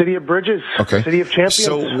am. City of Bridges, City of Champions,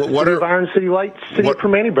 so what City of Iron, City Lights, City of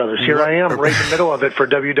Permane Brothers. Here I am, right in the middle of it for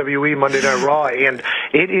WWE Monday Night Raw, and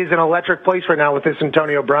it is an electric place right now with this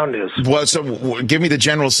Antonio Brown news. Well, so give me the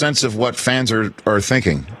general sense of what fans are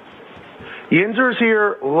thinking. Yinzer's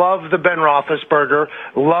here, love the Ben Roethlisberger,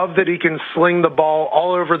 love that he can sling the ball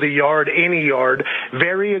all over the yard, any yard.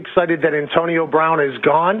 Very excited that Antonio Brown is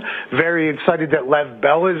gone. Very excited that Lev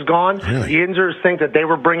Bell is gone. Really? Yinzers think that they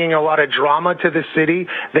were bringing a lot of drama to the city.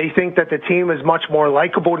 They think that the team is much more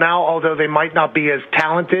likable now, although they might not be as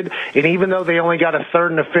talented. And even though they only got a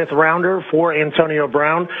third and a fifth rounder for Antonio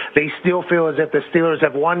Brown, they still feel as if the Steelers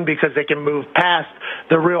have won because they can move past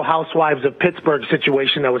the Real Housewives of Pittsburgh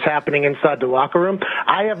situation that was happening inside the locker room.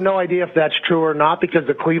 I have no idea if that's true or not because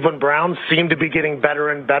the Cleveland Browns seem to be getting better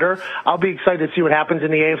and better. I'll be excited to see what happens in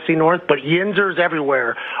the AFC North, but Yinzers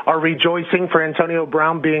everywhere are rejoicing for Antonio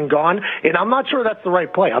Brown being gone, and I'm not sure that's the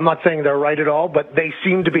right play. I'm not saying they're right at all, but they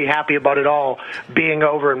seem to be happy about it all being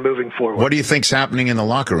over and moving forward. What do you think's happening in the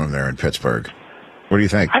locker room there in Pittsburgh? What do you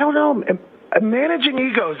think? I don't know. Managing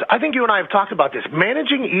egos, I think you and I have talked about this.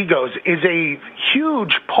 Managing egos is a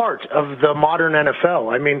huge part of the modern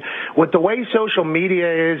NFL. I mean, with the way social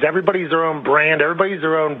media is, everybody's their own brand, everybody's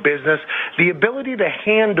their own business. The ability to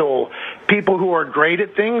handle people who are great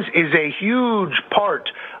at things is a huge part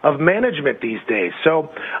of management these days.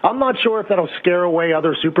 So I'm not sure if that'll scare away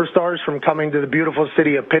other superstars from coming to the beautiful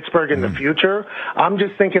city of Pittsburgh in the future. I'm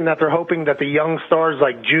just thinking that they're hoping that the young stars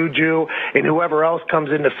like Juju and whoever else comes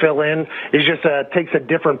in to fill in is just takes a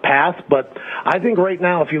different path. But I think right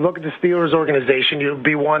now, if you look at the Steelers organization, you'd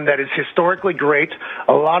be one that is historically great,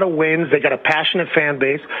 a lot of wins. They got a passionate fan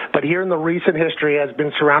base, but here in the recent history has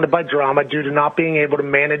been surrounded by drama due to not being able to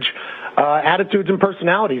manage attitudes and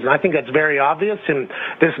personalities. And I think that's very obvious. And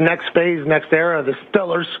this next phase, next era, the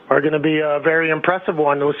Steelers are going to be a very impressive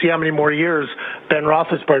one. We'll see how many more years Ben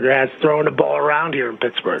Roethlisberger has throwing the ball around here in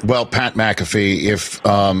Pittsburgh. Well, Pat McAfee, if,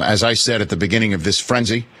 as I said at the beginning of this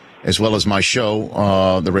frenzy, as well as my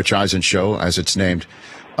show, the Rich Eisen Show, as it's named,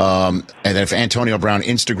 and if Antonio Brown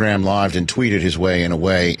Instagram lived and tweeted his way in a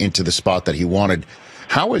way into the spot that he wanted,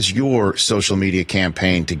 how is your social media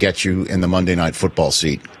campaign to get you in the Monday Night Football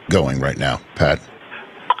seat going right now, Pat?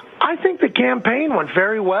 I think the campaign went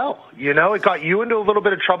very well. You know, it got you into a little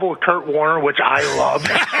bit of trouble with Kurt Warner, which I love.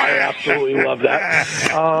 I absolutely love that.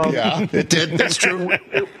 Yeah, it did. That's true.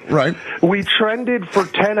 Right. We trended for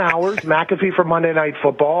 10 hours, McAfee for Monday Night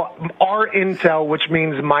Football. Our intel, which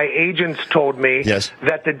means my agents told me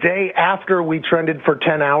that the day after we trended for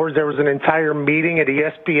 10 hours, there was an entire meeting at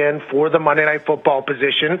ESPN for the Monday Night Football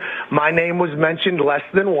position. My name was mentioned less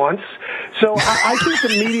than once. So I think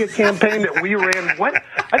the media campaign that we ran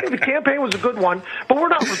I think the campaign was a good one, but we're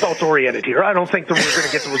not results-oriented here. I don't think that we're going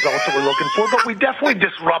to get the results that we're looking for, but we definitely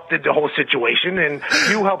disrupted the whole situation, and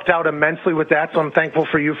you helped out immensely with that, so I'm thankful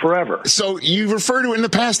for you forever. So you refer to it in the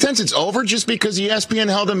past tense. It's over just because ESPN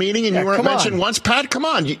held a meeting and you weren't mentioned once? Pat, come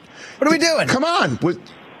on. What are we doing? Come on.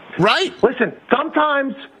 Right? Listen,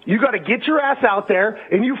 sometimes you got to get your ass out there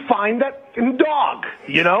and you find that dog,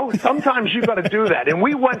 you know? Sometimes you got to do that. And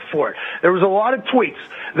we went for it. There was a lot of tweets.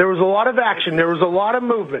 There was a lot of action. There was a lot of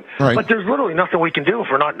movement. Right. But there's literally nothing we can do if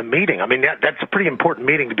we're not in a meeting. I mean, that's a pretty important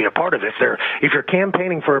meeting to be a part of. If you're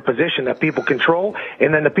campaigning for a position that people control,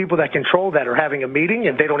 and then the people that control that are having a meeting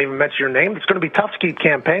and they don't even mention your name, it's going to be tough to keep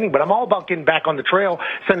campaigning. But I'm all about getting back on the trail,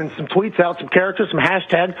 sending some tweets out, some characters, some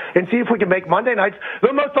hashtags, and see if we can make Monday nights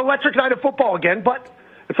the most electric night of football again. But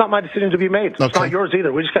It's not my decision to be made. It's not yours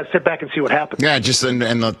either. We just got to sit back and see what happens. Yeah, just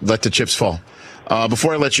and let the chips fall.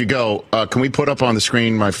 Before I let you go, can we put up on the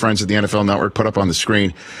screen, my friends at the NFL Network, put up on the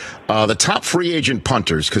screen the top free agent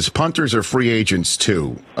punters, because punters are free agents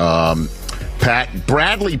too. Pat,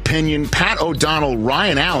 Bradley Pinion, Pat O'Donnell,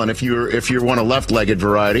 Ryan Allen, if you're one of left-legged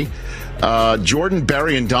variety, Jordan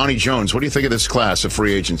Berry and Donnie Jones. What do you think of this class of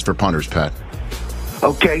free agents for punters, Pat?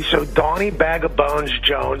 Okay, so Donnie Bag of Bones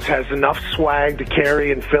Jones has enough swag to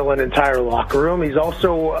carry and fill an entire locker room. He's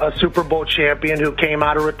also a Super Bowl champion who came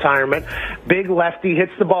out of retirement. Big lefty,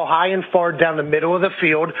 hits the ball high and far down the middle of the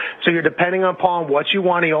field, so you're depending upon what you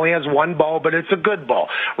want. He only has one ball, but it's a good ball.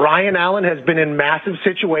 Ryan Allen has been in massive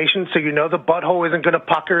situations, so you know the butthole isn't going to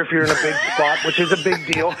pucker if you're in a big spot, which is a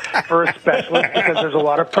big deal for a specialist because there's a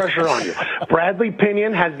lot of pressure on you. Bradley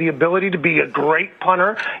Pinion has the ability to be a great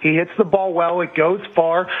punter. He hits the ball well. It goes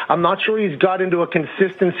far. I'm not sure he's got into a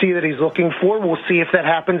consistency that he's looking for. We'll see if that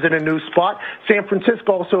happens in a new spot. San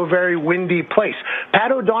Francisco, also a very windy place. Pat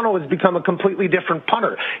O'Donnell has become a completely different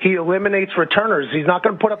punter. He eliminates returners. He's not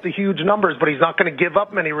going to put up the huge numbers, but he's not going to give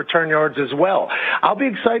up many return yards as well. I'll be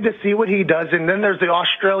excited to see what he does. And then there's the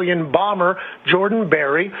Australian bomber, Jordan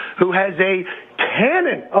Berry, who has a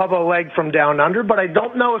cannon of a leg from down under, but I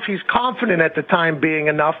don't know if he's confident at the time being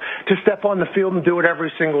enough to step on the field and do it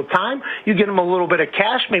every single time. You get him a little bit of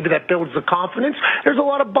cash, maybe that builds the confidence. There's a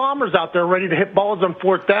lot of bombers out there ready to hit balls on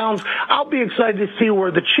fourth downs. I'll be excited to see where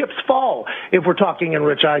the chips fall if we're talking in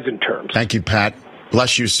Rich Eisen terms. Thank you, Pat.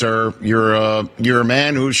 Bless you, sir. You're a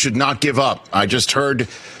man who should not give up. I just heard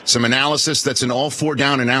some analysis that's an all four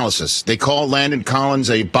down analysis. They call Landon Collins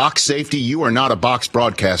a box safety. You are not a box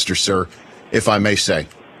broadcaster, sir, if I may say.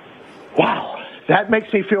 Wow. That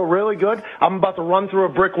makes me feel really good. I'm about to run through a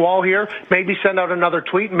brick wall here, maybe send out another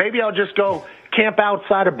tweet. Maybe I'll just go camp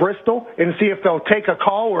outside of Bristol and see if they'll take a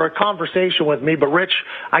call or a conversation with me. But, Rich,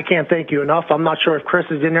 I can't thank you enough. I'm not sure if Chris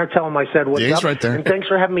is in there. Tell him I said what's up. He's right there. And thanks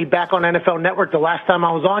for having me back on NFL Network. The last time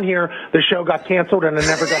I was on here, the show got canceled, and I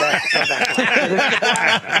never got asked to come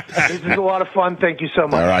back. This is a lot of fun. Thank you so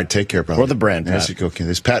much. All right, take care, brother. For the brand, Pat. This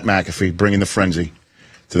is Pat McAfee bringing the frenzy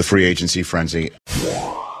to the free agency frenzy.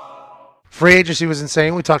 Free agency was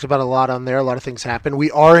insane. We talked about a lot on there. A lot of things happened. We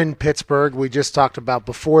are in Pittsburgh. We just talked about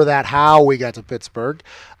before that how we got to Pittsburgh.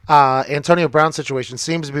 Antonio Brown's situation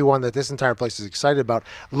seems to be one that this entire place is excited about.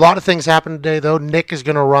 A lot of things happened today, though. Nick is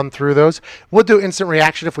going to run through those. We'll do instant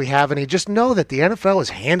reaction if we have any. Just know that the NFL is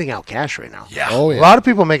handing out cash right now. Yeah. Oh, yeah. A lot of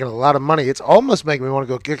people making a lot of money. It's almost making me want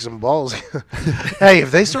to go kick some balls. Hey,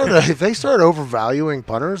 if they start overvaluing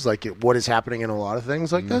punters, like what is happening in a lot of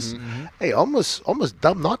things like this, hey, almost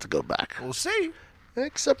dumb not to go back. We'll see.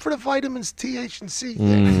 Except for the vitamins T, H, and C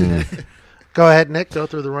thing. Go ahead, Nick. Go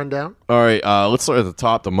through the rundown. All right, let's start at the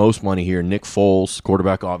top. The most money here. Nick Foles,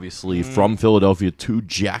 quarterback, obviously, from Philadelphia to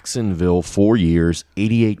Jacksonville, 4 years,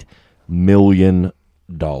 $88 million.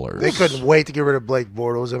 They couldn't wait to get rid of Blake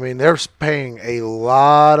Bortles. I mean, they're paying a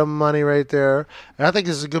lot of money right there. And I think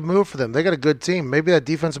this is a good move for them. They got a good team. Maybe that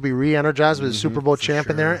defense will be re-energized with a Super Bowl champ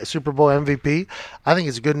in there, a Super Bowl MVP. I think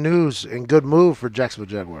it's good news and good move for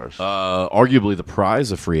Jacksonville Jaguars. Arguably the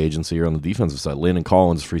prize of free agency here on the defensive side. Landon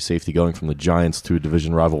Collins, free safety, going from the Giants to a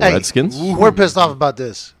division rival Redskins. We're pissed off about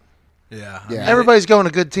this. Yeah. Everybody's going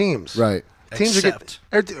to good teams. Right. Teams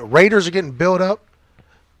Raiders are getting built up.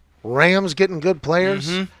 Rams getting good players.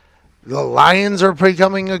 The Lions are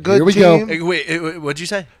becoming a good team. Hey, wait, what'd you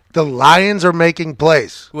say? The Lions are making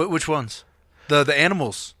plays. Which ones? The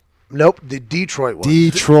animals. Nope, the Detroit ones.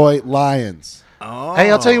 Detroit Lions. Oh.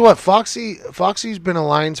 Hey, I'll tell you what, Foxy's been a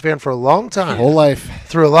Lions fan for a long time. Whole life.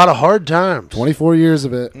 Through a lot of hard times. 24 years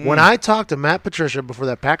of it. When I talked to Matt Patricia before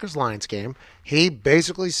that Packers-Lions game, he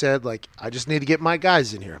basically said, like, I just need to get my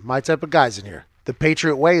guys in here, my type of guys in here. The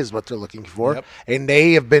Patriot way is what they're looking for, and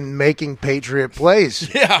they have been making Patriot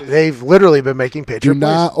plays. Yeah. They've literally been making Patriot Do plays.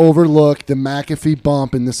 not overlook the McAfee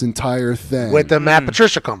bump in this entire thing. With the Matt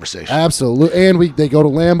Patricia conversation. Absolutely. And they go to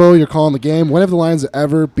Lambeau, you're calling the game. When have the Lions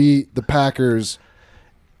ever beat the Packers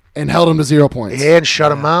and held them to 0 points? And shut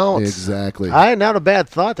them out. Exactly. Not a bad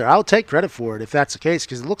thought there. I'll take credit for it if that's the case,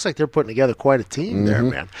 because it looks like they're putting together quite a team there,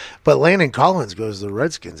 man. But Landon Collins goes to the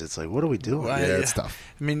Redskins. It's like, what are we doing? Well, Yeah, it's tough.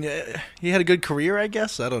 I mean, he had a good career, I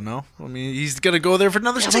guess. I don't know. I mean, he's going to go there for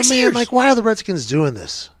another Yeah, 6 but years. man, like, why are the Redskins doing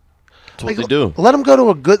this? That's what they do. Let them go to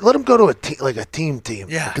a team.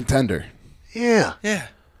 Yeah. Contender. Yeah.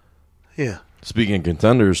 Yeah. Speaking of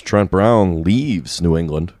contenders, Trent Brown leaves New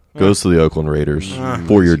England, goes to the Oakland Raiders,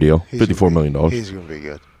 4-year deal, $54 million. He's going to be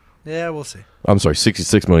good. Yeah, we'll see. I'm sorry,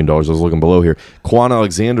 $66 million. I was looking below here. Quan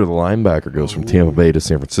Alexander, the linebacker, goes from Tampa Bay to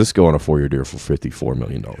San Francisco on a 4-year deal for $54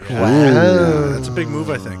 million. Wow. That's a big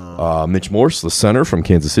move, I think. Mitch Morse, the center from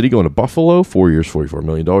Kansas City, going to Buffalo, 4 years, $44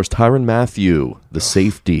 million. Tyrann Mathieu, the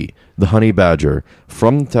safety, the Honey Badger,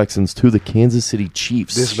 from the Texans to the Kansas City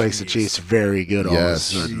Chiefs. This makes the Chiefs very good all of a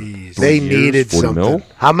sudden. Jeez. They 3 years, needed 40 something. mil.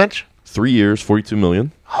 How much? 3 years, $42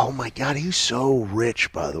 million. Oh my God, he's so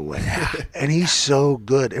rich, by the way, and he's so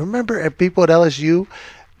good. And remember, at people at LSU,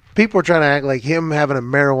 people were trying to act like him having a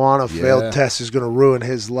marijuana failed test is going to ruin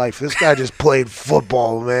his life. This guy just played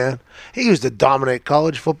football, man. He used to dominate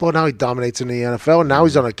college football. Now he dominates in the NFL, and now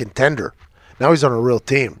he's on a contender. Now he's on a real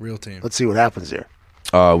team. Let's see what happens here.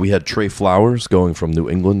 We had Trey Flowers going from New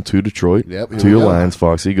England to Detroit. Yep, to your Lions,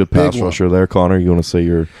 Foxy. Good pass rusher there. Connor, you want to say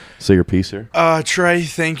your piece here? Trey,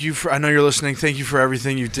 thank you for. I know you're listening. Thank you for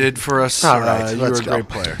everything you did for us. All right, you were let's a go. great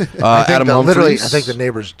player. Adam Humphries. I think the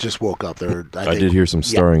neighbors just woke up. I did hear some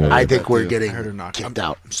stirring. I think we're getting I heard her knock. kicked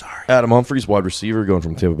out. I'm sorry. Adam Humphries, wide receiver, going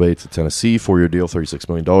from Tampa Bay to Tennessee, 4-year deal, $36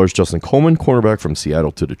 million. Justin Coleman, cornerback from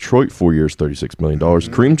Seattle to Detroit, 4 years, $36 million.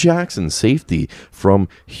 Kareem Jackson, safety from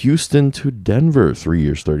Houston to Denver, 3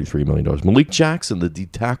 years, $33 million. Malik Jackson, the D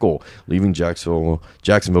tackle, leaving Jacksonville,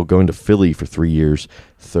 going to Philly for 3 years,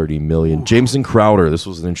 $30 million. Jameson Crowder, this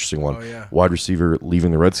was an interesting one. Wide receiver,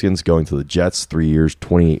 leaving the Redskins, going to the Jets, 3 years,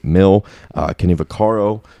 $28 million. Kenny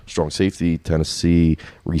Vaccaro, strong safety, Tennessee,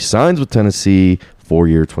 re-signs with Tennessee,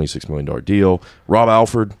 4-year, $26 million deal. Rob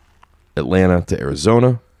Alford, Atlanta to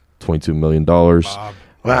Arizona, $22 million.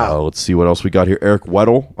 Wow. Let's see what else we got here. Eric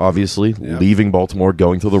Weddle, obviously, leaving Baltimore,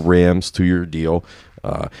 going to the Rams, 2-year deal.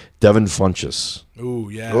 Devin Funchess. Ooh,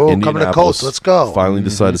 yeah. Oh, coming to Colts. Let's go. Finally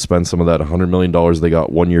decided to spend some of that $100 million. They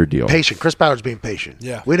got 1-year deal. Patient. Chris Ballard's being patient.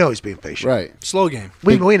 Yeah. We know he's being patient. Right. Slow game.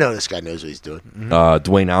 We know this guy knows what he's doing.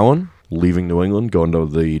 Dwayne Allen, leaving New England, going to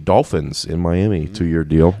the Dolphins in Miami, 2-year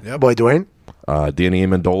deal. Yeah, boy, Dwayne. Danny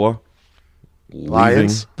Amendola, leaving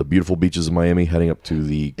the beautiful beaches of Miami, heading up to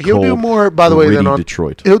the He'll do more, by the way, than on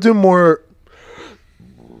Detroit. He'll do more.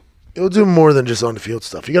 He'll do more than just on the field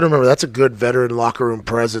stuff. You got to remember that's a good veteran locker room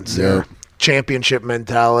presence there. Championship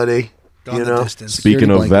mentality. Gone the distance. Speaking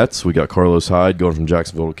of vets, we got Carlos Hyde going from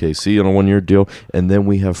Jacksonville to KC on a 1-year deal, and then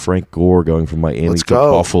we have Frank Gore going from Miami to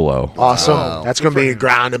Buffalo. Awesome. Wow. That's going to be a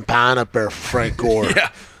ground and pound up there for Frank Gore.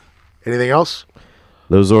 Anything else?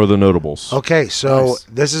 Those are the notables. Okay, so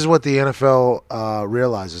this is what the NFL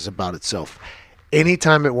realizes about itself.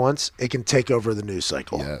 Anytime it wants, it can take over the news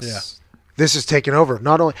cycle. Yes. This is taking over.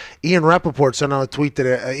 Not only Ian Rappaport sent out a tweet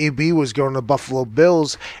that AB was going to Buffalo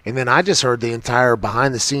Bills, and then I just heard the entire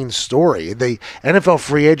behind-the-scenes story. The NFL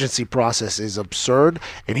free agency process is absurd,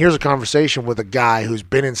 and here's a conversation with a guy who's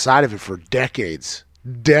been inside of it for decades.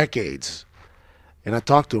 And I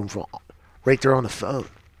talked to him right there on the phone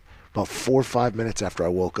about 4 or 5 minutes after I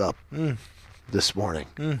woke up this morning.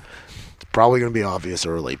 It's probably going to be obvious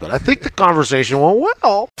early, but I think the conversation went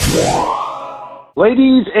well.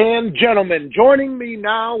 Ladies and gentlemen, joining me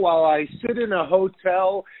now while I sit in a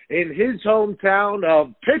hotel in his hometown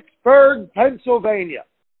of Pittsburgh, Pennsylvania.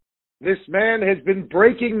 This man has been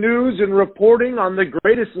breaking news and reporting on the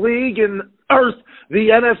greatest league in earth, the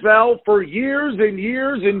NFL, for years and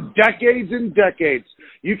years and decades.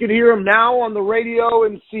 You can hear him now on the radio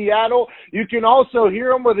in Seattle. You can also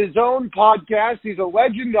hear him with his own podcast. He's a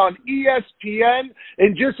legend on ESPN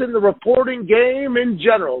and just in the reporting game in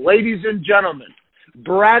general. Ladies and gentlemen,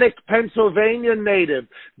 Braddock, Pennsylvania native,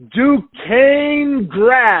 Duquesne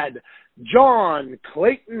grad, John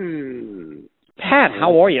Clayton. Pat,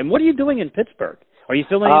 how are you? And what are you doing in Pittsburgh? Are you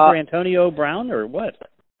filling in for Antonio Brown or what?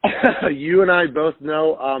 You and I both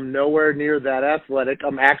know I'm nowhere near that athletic.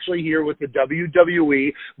 I'm actually here with the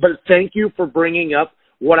WWE, but thank you for bringing up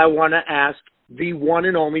what I want to ask the one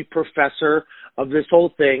and only professor of this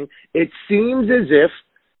whole thing. It seems as if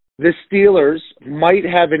the Steelers might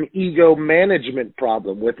have an ego management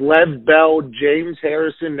problem with Lev Bell, James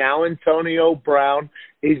Harrison, now Antonio Brown.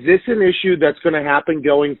 Is this an issue that's going to happen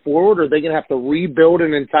going forward? Or are they going to have to rebuild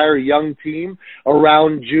an entire young team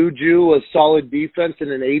around Juju, a solid defense,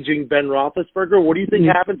 and an aging Ben Roethlisberger? What do you think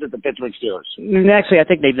happens at the Pittsburgh Steelers? Actually, I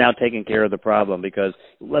think they've now taken care of the problem because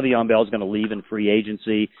Le'Veon Bell is going to leave in free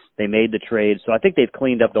agency. They made the trade. So I think they've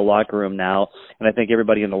cleaned up the locker room now, and I think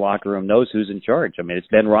everybody in the locker room knows who's in charge. I mean, it's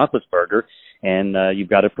Ben Roethlisberger, and you've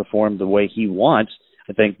got to perform the way he wants.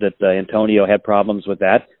 I think that Antonio had problems with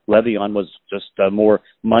that. Le'Veon was just more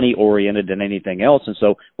money-oriented than anything else. And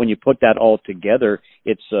so when you put that all together,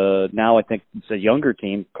 it's now I think it's a younger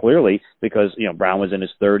team, clearly, because, Brown was in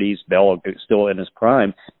his 30s, Bell still in his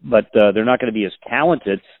prime, but they're not going to be as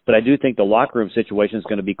talented. But I do think the locker room situation is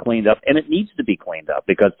going to be cleaned up, and it needs to be cleaned up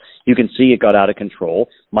because you can see it got out of control.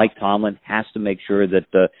 Mike Tomlin has to make sure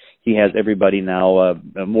that he has everybody now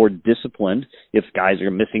more disciplined if guys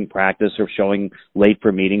are missing practice or showing late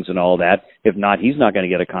for meetings and all that. If not, he's not going to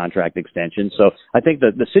get a contract extension. So I think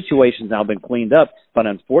that the situation's now been cleaned up, but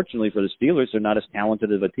unfortunately for the Steelers, they're not as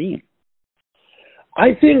talented of a team.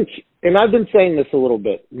 I think, and I've been saying this a little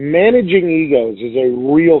bit, managing egos is a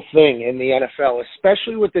real thing in the NFL,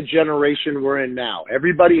 especially with the generation we're in now.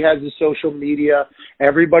 Everybody has the social media.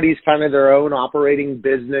 Everybody's kind of their own operating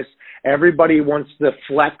business. Everybody wants to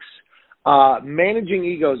flex. Managing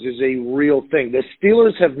egos is a real thing. The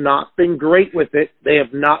Steelers have not been great with it. They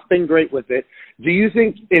have not been great with it. Do you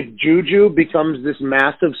think if Juju becomes this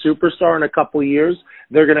massive superstar in a couple of years,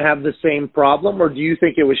 they're going to have the same problem? Or do you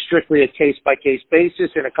think it was strictly a case-by-case basis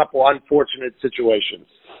in a couple unfortunate situations?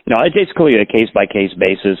 No, it's clearly a case-by-case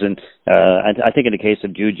basis. And I think in the case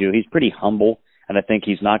of Juju, he's pretty humble. And I think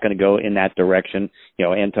he's not going to go in that direction.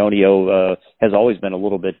 Antonio has always been a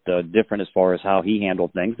little bit different as far as how he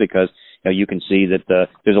handled things because you can see that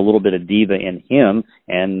there's a little bit of diva in him.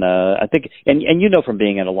 And I think, and from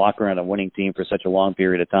being in a locker room on a winning team for such a long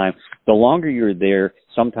period of time, the longer you're there,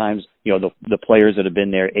 sometimes the players that have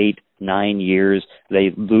been there 8-9 years,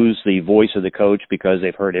 they lose the voice of the coach because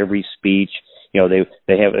they've heard every speech. They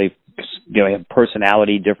have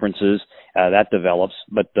personality differences that develops.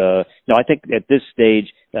 But no, I think at this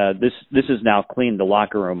stage, this has now cleaned the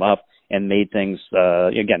locker room up and made things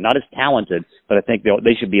again not as talented, but I think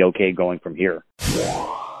they should be okay going from here.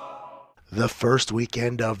 The first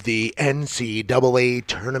weekend of the NCAA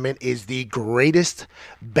tournament is the greatest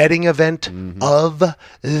betting event of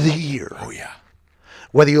the year. Oh, yeah.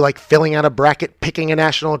 Whether you like filling out a bracket, picking a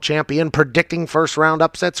national champion, predicting first-round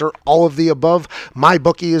upsets, or all of the above,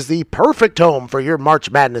 MyBookie is the perfect home for your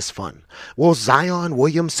March Madness fun. Will Zion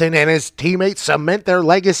Williamson and his teammates cement their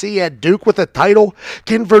legacy at Duke with a title?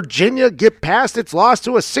 Can Virginia get past its loss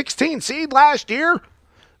to a 16 seed last year?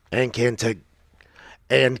 And can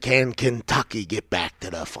Kentucky get back to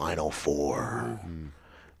the Final Four?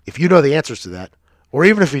 If you know the answers to that, or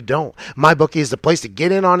even if you don't, MyBookie is the place to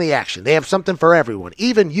get in on the action. They have something for everyone,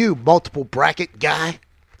 even you, multiple bracket guy.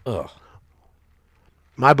 Ugh.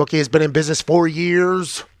 MyBookie has been in business for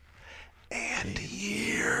years and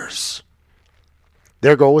years.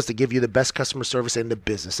 Their goal is to give you the best customer service in the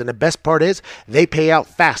business. And the best part is they pay out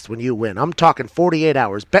fast when you win. I'm talking 48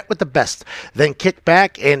 hours. Bet with the best. Then kick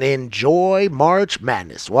back and enjoy March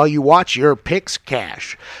Madness while you watch your picks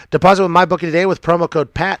cash. Deposit with MyBookie today with promo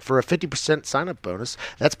code PAT for a 50% sign-up bonus.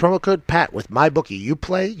 That's promo code PAT with MyBookie. You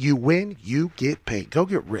play, you win, you get paid. Go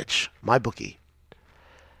get rich. MyBookie.ag.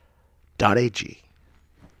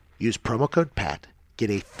 Use promo code PAT. Get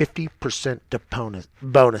a 50%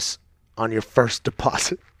 bonus on your first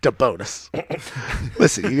deposit to bonus.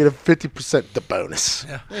 Listen, you get a 50% bonus.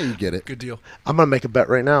 Yeah, you get it. Good deal. I'm going to make a bet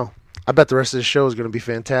right now. I bet the rest of the show is going to be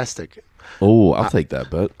fantastic. Oh, I'll take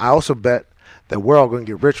that bet. I also bet that we're all going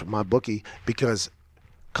to get rich with MyBookie because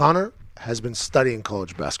Connor has been studying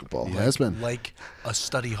college basketball. He has been. Like a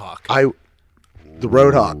study hawk. The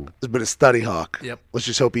Road Hawk has been a study hawk. Yep. Let's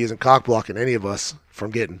just hope he isn't cock blocking any of us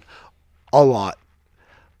from getting a lot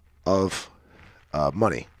of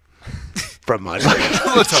money from my life.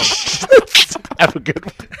 Let's hope. Have a good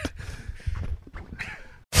one.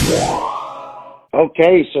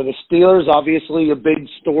 Okay, so the Steelers, obviously a big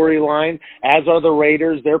storyline, as are the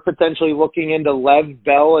Raiders. They're potentially looking into Lev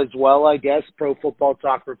Bell as well, I guess, Pro Football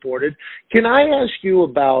Talk reported. Can I ask you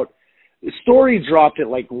about, the story dropped at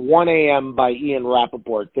like 1 a.m. by Ian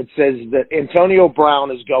Rappaport that says that Antonio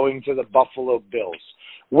Brown is going to the Buffalo Bills.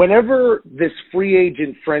 Whenever this free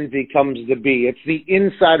agent frenzy comes to be, it's the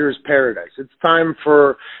insider's paradise. It's time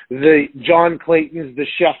for the John Claytons, the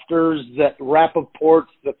Schefters, the Rappaports,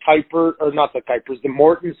 the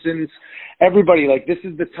Mortensons, everybody. Like, this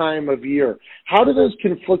is the time of year. How do those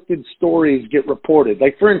conflicted stories get reported?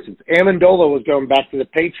 Like, for instance, Amendola was going back to the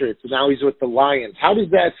Patriots, and now he's with the Lions. How does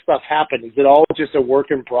that stuff happen? Is it all just a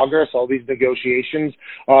work in progress? All these negotiations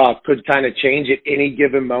could kind of change at any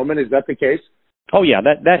given moment. Is that the case? Oh, yeah,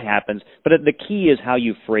 that happens. But the key is how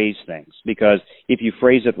you phrase things, because if you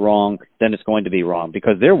phrase it wrong, then it's going to be wrong.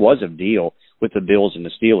 Because there was a deal with the Bills and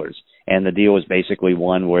the Steelers, and the deal was basically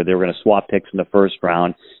one where they were going to swap picks in the first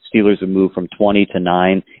round. Steelers would move from 20 to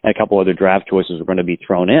 9, and a couple other draft choices were going to be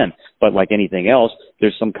thrown in. But like anything else,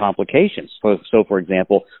 there's some complications. So for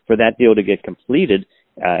example, for that deal to get completed,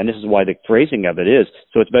 And this is why the phrasing of it is,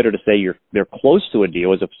 so it's better to say they're close to a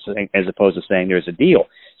deal as opposed to saying there's a deal.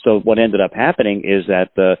 So what ended up happening is that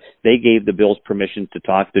they gave the Bills permission to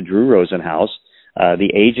talk to Drew Rosenhaus, the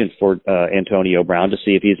agent for Antonio Brown, to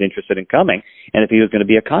see if he's interested in coming and if he was going to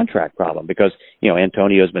be a contract problem, because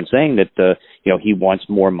Antonio's been saying that he wants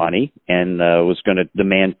more money and was going to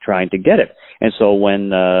demand trying to get it. And so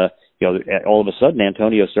when all of a sudden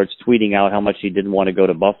Antonio starts tweeting out how much he didn't want to go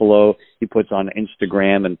to Buffalo, he puts on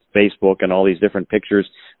Instagram and Facebook and all these different pictures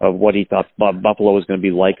of what he thought Buffalo was going to be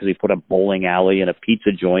like, because he put a bowling alley and a pizza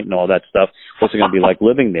joint and all that stuff. What's it going to be like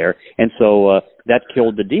living there? And so that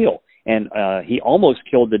killed the deal. And he almost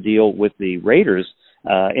killed the deal with the Raiders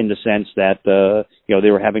in the sense that they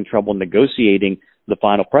were having trouble negotiating the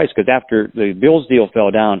final price, because after the Bills deal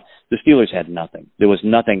fell down, the Steelers had nothing. There was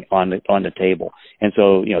nothing on the table, and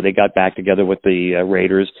so they got back together with the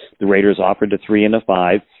Raiders. The Raiders offered a 3 and a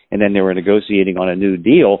 5, and then they were negotiating on a new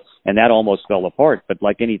deal, and that almost fell apart. But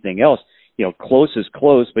like anything else, close is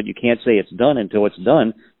close, but you can't say it's done until it's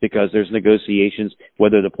done, because there's negotiations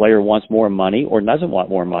whether the player wants more money or doesn't want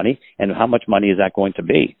more money, and how much money is that going to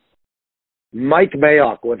be. Mike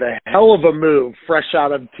Mayock with a hell of a move, fresh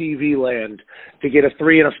out of TV land, to get a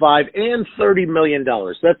 3 and a 5 and $30 million.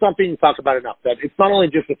 That's not being talked about enough. That it's not only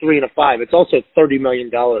just a 3 and a 5; it's also $30 million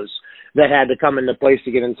that had to come into place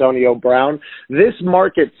to get Antonio Brown. This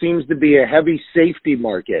market seems to be a heavy safety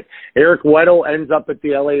market. Eric Weddle ends up at the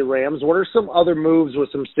LA Rams. What are some other moves with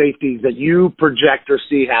some safeties that you project or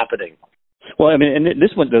see happening? Well, I mean, and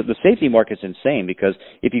this one, the safety market's insane, because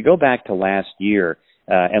if you go back to last year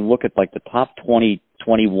and look at like the top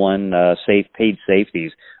 21 paid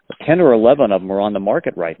safeties, 10 or 11 of them are on the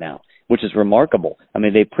market right now, which is remarkable. I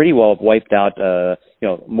mean, they pretty well have wiped out,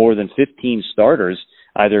 more than 15 starters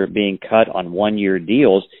either being cut on one-year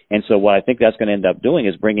deals. And so what I think that's going to end up doing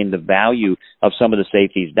is bringing the value of some of the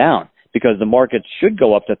safeties down, because the market should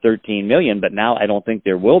go up to $13 million, but now I don't think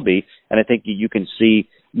there will be. And I think you can see,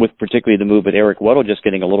 with particularly the move with Eric Weddle just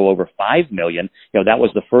getting a little over $5 million, that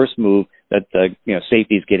was the first move that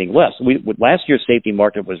safety's getting less. Last year's safety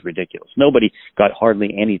market was ridiculous. Nobody got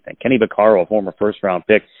hardly anything. Kenny Vaccaro, a former first-round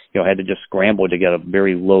pick, had to just scramble to get a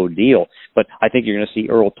very low deal. But I think you're going to see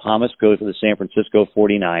Earl Thomas go to the San Francisco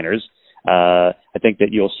 49ers. I think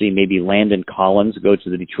that you'll see maybe Landon Collins go to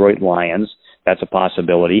the Detroit Lions. That's a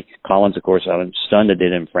possibility. Collins, of course, I'm stunned that they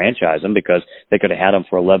didn't franchise him, because they could have had him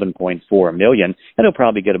for $11.4 million, and he'll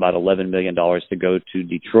probably get about $11 million to go to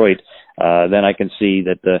Detroit. Then I can see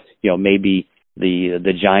that maybe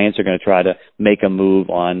the Giants are going to try to make a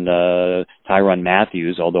move on Tyrann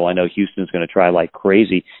Mathieu, although I know Houston's going to try like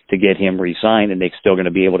crazy to get him re-signed, and they're still going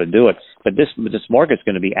to be able to do it. But this market's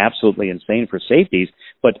going to be absolutely insane for safeties.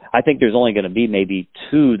 But I think there's only going to be maybe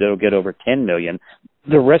 2 that'll get over $10 million.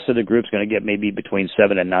 The rest of the group's going to get maybe between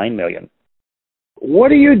 $7 and $9 million. What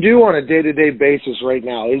do you do on a day-to-day basis right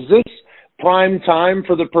now? Is this prime time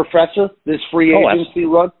for the professor, this free agency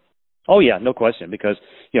run? Oh, yeah, no question, because,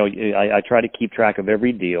 I try to keep track of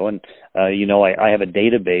every deal, and, I have a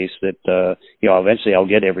database that, eventually I'll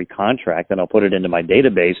get every contract, and I'll put it into my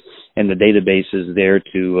database, and the database is there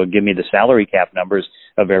to give me the salary cap numbers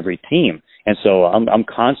of every team. And so I'm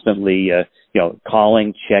constantly,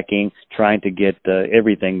 calling, checking, trying to get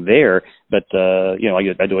everything there. But,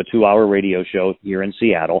 I do a 2-hour radio show here in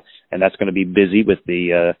Seattle, and that's going to be busy with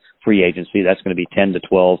the free agency. That's going to be 10 to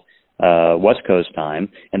 12 West Coast time.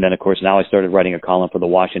 And then, of course, now I started writing a column for the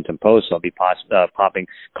Washington Post, so I'll be popping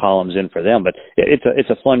columns in for them. But it's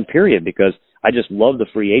a fun period, because I just love the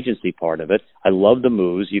free agency part of it. I love the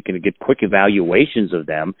moves. You can get quick evaluations of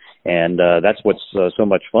them, and that's what's so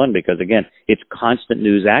much fun, because, again, it's constant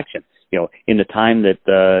news action. In the time that,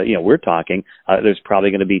 we're talking, there's probably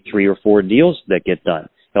going to be 3 or 4 deals that get done.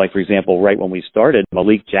 Like, for example, right when we started,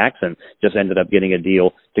 Malik Jackson just ended up getting a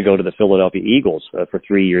deal to go to the Philadelphia Eagles for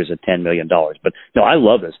 3 years at $10 million. But, no, I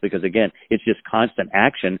love this, because, again, it's just constant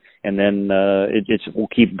action, and then it will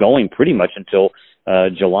keep going pretty much until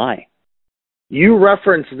July. You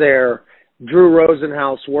referenced there Drew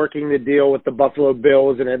Rosenhaus working the deal with the Buffalo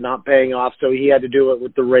Bills and it not paying off, so he had to do it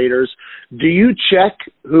with the Raiders. Do you check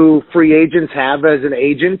who free agents have as an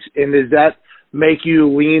agent, and does that make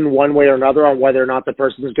you lean one way or another on whether or not the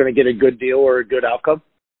person is going to get a good deal or a good outcome?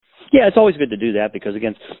 Yeah, it's always good to do that, because,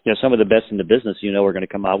 again, some of the best in the business, are going to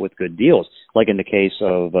come out with good deals. Like in the case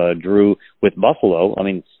of Drew with Buffalo, I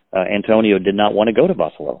mean, Antonio did not want to go to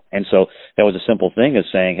Buffalo. And so that was a simple thing of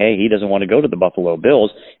saying, hey, he doesn't want to go to the Buffalo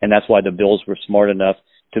Bills. And that's why the Bills were smart enough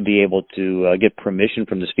to be able to get permission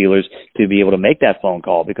from the Steelers to be able to make that phone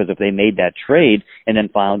call, because if they made that trade and then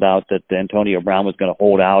found out that Antonio Brown was going to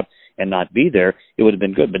hold out and not be there, it would have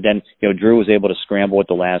been good. But then, Drew was able to scramble at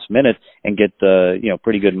the last minute and get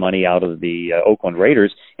pretty good money out of the Oakland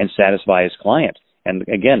Raiders and satisfy his client. And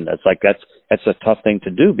again, that's a tough thing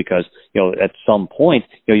to do because, at some point,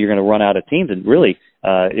 you're going to run out of teams. And really,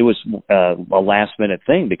 it was a last minute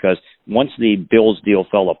thing because once the Bills deal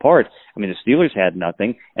fell apart, I mean, the Steelers had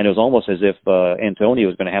nothing, and it was almost as if Antonio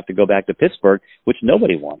was going to have to go back to Pittsburgh, which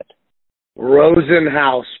nobody wanted.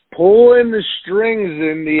 Rosenhaus pulling the strings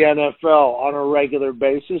in the NFL on a regular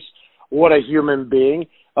basis. What a human being.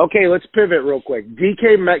 Okay, let's pivot real quick.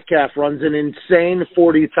 DK Metcalf runs an insane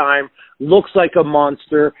 40 time, looks like a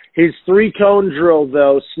monster. His 3-cone drill,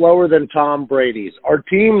 though, slower than Tom Brady's. Are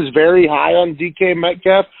teams very high on DK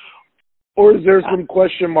Metcalf, or is there some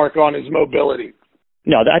question mark on his mobility?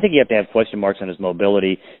 No, I think you have to have question marks on his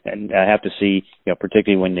mobility, and I have to see,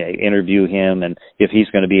 particularly when they interview him, and if he's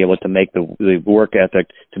going to be able to make the work ethic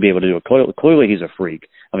to be able to do it. Clearly, he's a freak.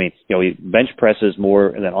 I mean, he bench presses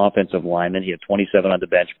more than offensive lineman. He had 27 on the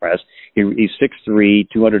bench press. He's 6'3",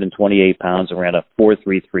 228 pounds, around a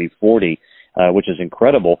 4.33 40. Which is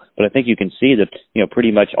incredible. But I think you can see that,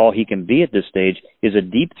 pretty much all he can be at this stage is a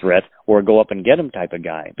deep threat or a go up and get him type of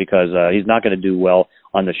guy because he's not going to do well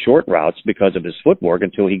on the short routes because of his footwork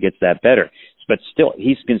until he gets that better. But still,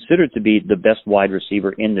 he's considered to be the best wide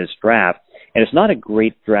receiver in this draft. And it's not a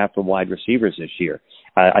great draft for wide receivers this year.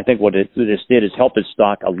 I think what this did is help his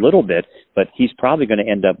stock a little bit, but he's probably going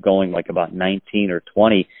to end up going like about 19 or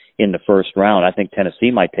 20 in the first round. I think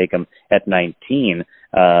Tennessee might take him at 19.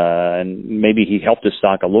 And maybe he helped his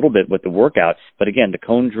stock a little bit with the workout. But again, the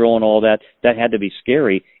cone drill and all that had to be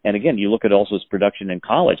scary. And again, you look at also his production in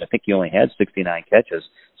college. I think he only had 69 catches.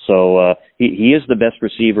 So he is the best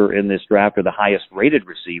receiver in this draft, or the highest rated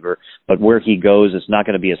receiver. But where he goes, it's not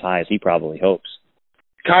going to be as high as he probably hopes.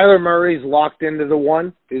 Kyler Murray's locked into the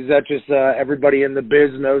one. Is that just everybody in the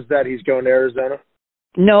biz knows that he's going to Arizona?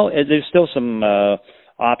 No, there's still some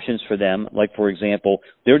options for them. Like, for example,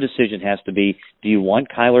 their decision has to be, do you want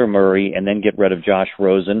Kyler Murray and then get rid of Josh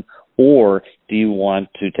Rosen, or do you want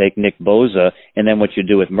to take Nick Bosa, and then what you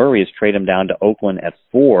do with Murray is trade him down to Oakland at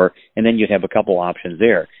 4, and then you'd have a couple options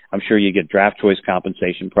there. I'm sure you get draft choice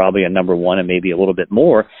compensation, probably a number 1 and maybe a little bit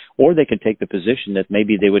more, or they could take the position that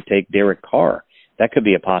maybe they would take Derek Carr. That could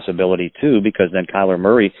be a possibility, too, because then Kyler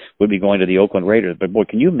Murray would be going to the Oakland Raiders. But, boy,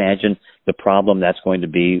 can you imagine the problem that's going to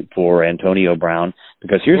be for Antonio Brown?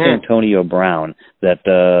 Because here's Antonio Brown that,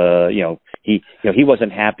 he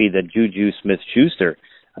wasn't happy that Juju Smith-Schuster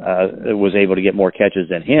was able to get more catches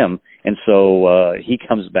than him. And so he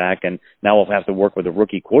comes back, and now we'll have to work with a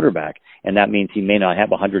rookie quarterback. And that means he may not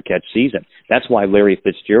have a 100-catch season. That's why Larry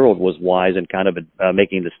Fitzgerald was wise in kind of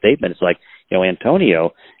making the statement. It's like,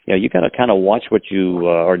 Antonio, you got to kind of watch what you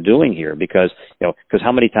are doing here because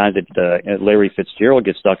how many times did Larry Fitzgerald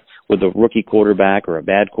get stuck with a rookie quarterback or a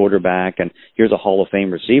bad quarterback, and here's a Hall of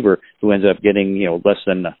Fame receiver who ends up getting less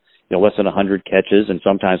than 100 catches and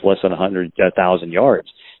sometimes less than 100,000 yards.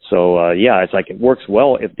 So it's like it works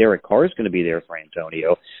well if Derek Carr is going to be there for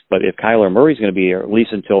Antonio, but if Kyler Murray is going to be there, at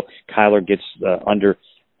least until Kyler gets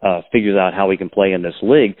figures out how he can play in this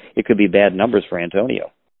league, it could be bad numbers for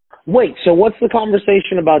Antonio. Wait, so what's the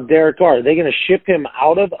conversation about Derek Carr? Are they going to ship him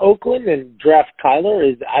out of Oakland and draft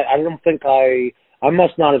Kyler? I don't think I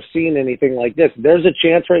must not have seen anything like this. There's a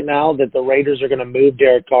chance right now that the Raiders are going to move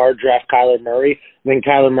Derek Carr, draft Kyler Murray, and then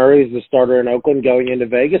Kyler Murray is the starter in Oakland going into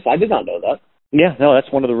Vegas. I did not know that. Yeah, no,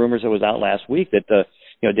 that's one of the rumors that was out last week that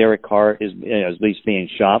Derek Carr is at least being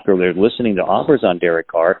shopped, or they're listening to offers on Derek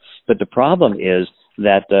Carr. But the problem is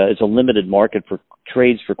that it's a limited market for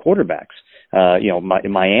trades for quarterbacks.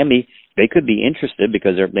 In Miami, they could be interested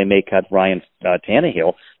because they may cut Ryan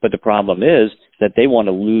Tannehill, but the problem is that they want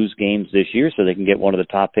to lose games this year so they can get one of the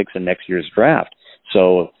top picks in next year's draft.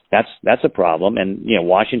 So that's a problem. And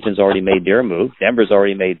Washington's already made their move, Denver's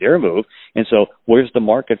already made their move, and so where's the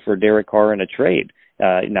market for Derek Carr in a trade?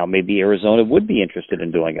 Now maybe Arizona would be interested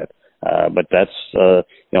in doing it. But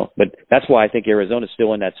that's why I think Arizona's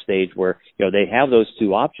still in that stage where, they have those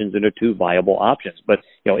two options and they're two viable options. But,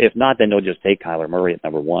 if not, then they'll just take Kyler Murray at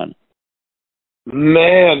number 1.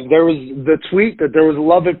 Man, there was the tweet that there was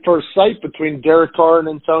love at first sight between Derek Carr and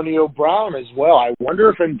Antonio Brown as well. I wonder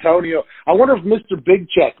if Mr. Big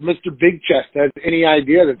Chest has any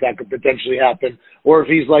idea that could potentially happen, or if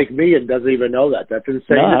he's like me and doesn't even know that. That's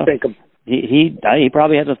insane to think of. He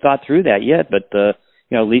probably hasn't thought through that yet, but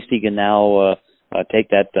at least he can now take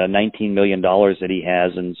that $19 million that he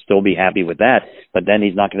has and still be happy with that. But then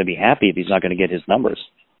he's not going to be happy if he's not going to get his numbers.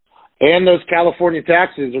 And those California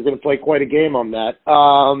taxes are going to play quite a game on that.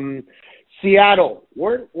 Seattle.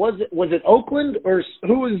 Where was it? Was it Oakland, or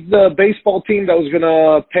who was the baseball team that was going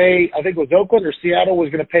to pay? I think it was Oakland or Seattle was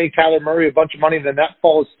going to pay Kyler Murray a bunch of money. Then that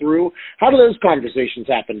falls through. How do those conversations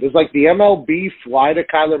happen? Does like the MLB fly to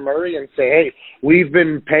Kyler Murray and say, "Hey, we've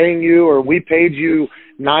been paying you, or we paid you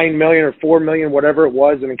 $9 million or $4 million, whatever it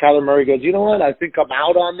was," and then Kyler Murray goes, "You know what? I think I'm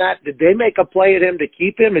out on that." Did they make a play at him to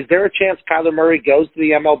keep him? Is there a chance Kyler Murray goes to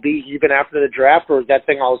the MLB even after the draft, or is that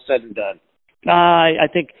thing all said and done? I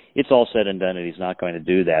think it's all said and done, and he's not going to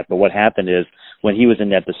do that. But what happened is when he was in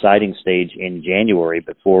that deciding stage in January,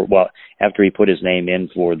 after he put his name in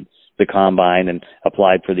for the combine and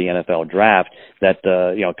applied for the NFL draft, that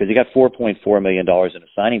because he got $4.4 million in a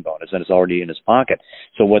signing bonus and it's already in his pocket.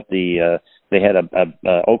 So what they had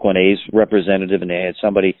a Oakland A's representative, and they had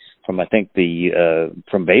somebody from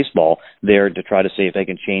from baseball there to try to see if they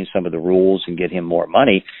can change some of the rules and get him more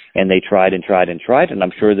money. And they tried, and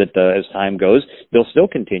I'm sure that as time goes, they'll still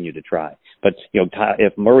continue to try. But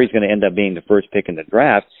if Murray's going to end up being the first pick in the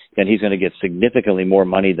draft, then he's going to get significantly more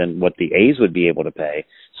money than what the A's would be able to pay.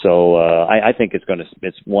 So I think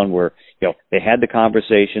it's one where they had the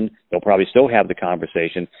conversation. They'll probably still have the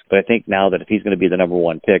conversation, but I think now that if he's going to be the number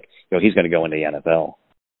one pick, he's going to go into the NFL.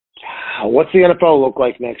 What's the NFL look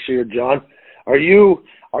like next year, John? Are you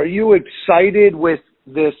excited with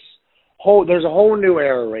this whole? There's a whole new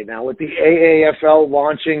era right now with the AAFL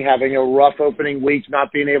launching, having a rough opening week,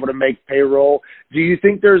 not being able to make payroll. Do you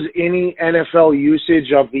think there's any NFL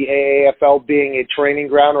usage of the AAFL being a training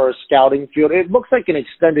ground or a scouting field? It looks like an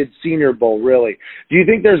extended Senior Bowl, really. Do you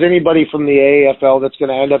think there's anybody from the AAFL that's going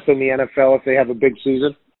to end up in the NFL if they have a big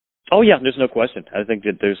season? Oh, yeah, there's no question. I think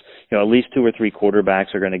that there's, at least 2 or 3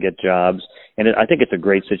 quarterbacks are going to get jobs. And I think it's a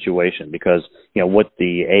great situation because, what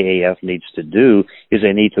the AAF needs to do is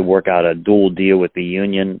they need to work out a dual deal with the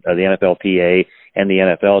union, the NFLPA and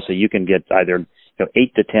the NFL, so you can get either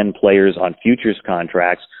 8 to 10 players on futures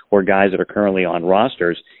contracts or guys that are currently on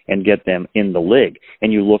rosters and get them in the league.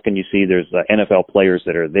 And you look and you see there's NFL players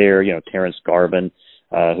that are there, Terrence Garvin,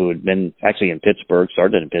 who had been actually in Pittsburgh,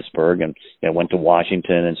 started in Pittsburgh, and went to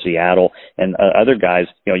Washington and Seattle, and other guys.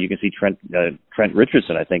 You can see Trent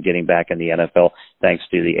Richardson, I think, getting back in the NFL thanks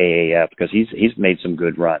to the AAF because he's made some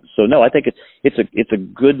good runs. So no, I think it's a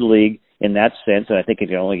good league in that sense, and I think it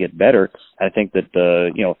can only get better. I think that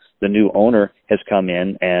the new owner has come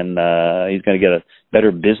in and he's going to get a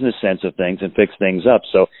better business sense of things and fix things up.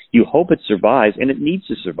 So you hope it survives, and it needs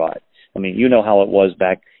to survive. I mean, you know how it was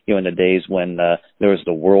back, in the days when there was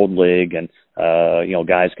the World League and,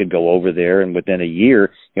 guys could go over there and within a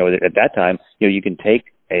year, at that time, you can take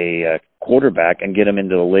a quarterback and get him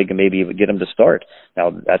into the league and maybe even get him to start.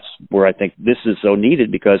 Now, that's where I think this is so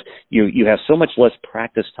needed because you have so much less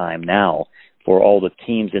practice time now for all the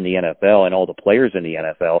teams in the NFL and all the players in the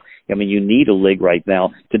NFL. I mean, you need a league right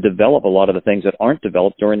now to develop a lot of the things that aren't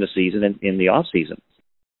developed during the season and in the off season.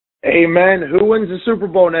 Amen. Who wins the Super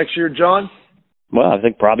Bowl next year, John? Well, I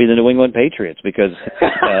think probably the New England Patriots because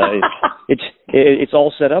it's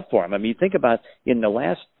all set up for them. I mean, you think about in the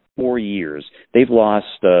last 4 years, they've lost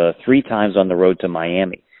 3 times on the road to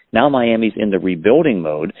Miami. Now Miami's in the rebuilding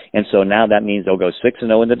mode, and so now that means they'll go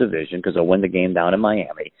 6-0 in the division because they'll win the game down in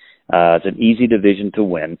Miami. It's an easy division to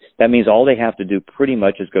win. That means all they have to do pretty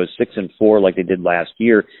much is go 6-4 like they did last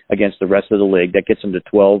year against the rest of the league. That gets them to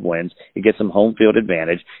 12 wins. It gets them home field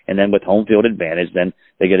advantage, and then with home field advantage, then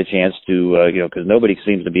they get a chance to, because nobody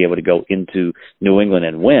seems to be able to go into New England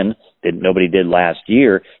and win. Nobody did last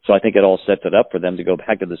year, so I think it all sets it up for them to go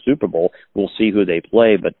back to the Super Bowl. We'll see who they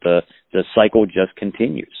play, but the cycle just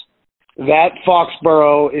continues. That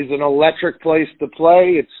Foxborough is an electric place to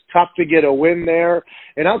play. It's tough to get a win there.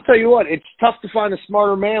 And I'll tell you what, it's tough to find a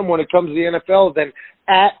smarter man when it comes to the NFL than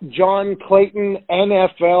at John Clayton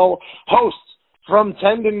NFL, hosts from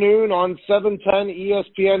 10 to noon on 710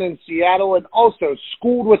 ESPN in Seattle, and also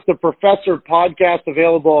Schooled with the Professor podcast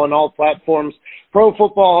available on all platforms. Pro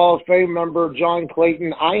Football Hall of Fame member John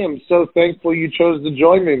Clayton, I am so thankful you chose to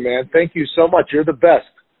join me, man. Thank you so much. You're the best.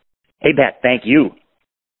 Hey, Pat, thank you.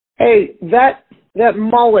 Hey, that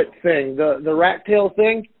mullet thing, the rat tail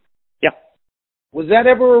thing? Yeah. Was that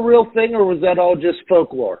ever a real thing, or was that all just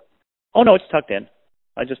folklore? Oh, no, it's tucked in.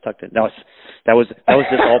 I just tucked it. No, that was just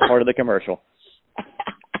all part of the commercial.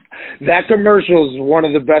 That commercial is one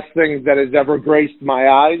of the best things that has ever graced my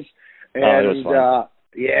eyes. And, it was fun.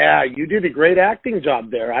 Yeah, you did a great acting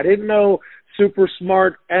job there. I didn't know super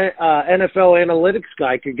smart NFL analytics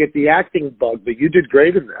guy could get the acting bug, but you did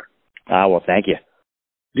great in there. Well, thank you.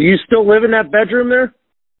 Do you still live in that bedroom there?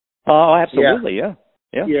 Oh, absolutely, yeah.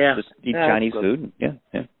 Just eat Chinese absolutely. food.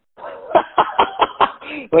 Yeah.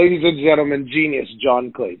 Ladies and gentlemen, genius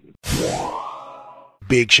John Clayton.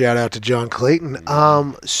 Big shout out to John Clayton.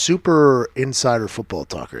 Super insider football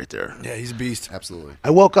talk right there. Yeah, he's a beast. Absolutely. I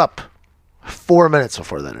woke up 4 minutes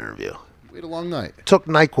before that interview. We had a long night. Took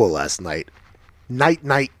NyQuil last night.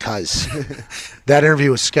 Night, cuz. That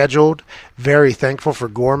interview was scheduled. Very thankful for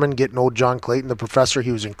Gorman getting old John Clayton, the professor.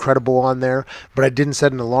 He was incredible on there, but I didn't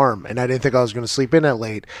set an alarm, and I didn't think I was going to sleep in that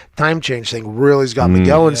late. Time change thing really's got me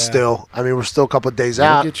going still. I mean, we're still a couple of days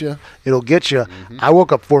out. It'll get you. I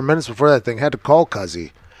woke up 4 minutes before that thing. Had to call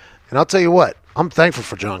Cuzzy. And I'll tell you what, I'm thankful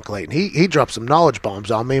for John Clayton. He dropped some knowledge bombs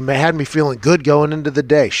on me and had me feeling good going into the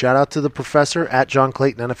day. Shout out to the professor at John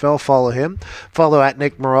Clayton NFL. Follow him. Follow at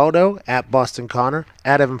Nick Moraldo, at Boston Connor,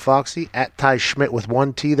 at Evan Foxy, at Ty Schmidt with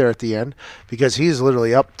one T there at the end, because he's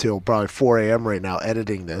literally up till probably 4 a.m. right now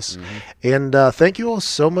editing this. And thank you all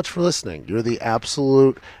so much for listening. You're the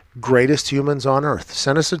absolute greatest humans on earth.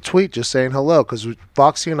 Send us a tweet just saying hello, because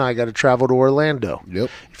Foxy and I got to travel to Orlando. Yep.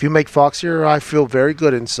 If you make Foxy or I feel very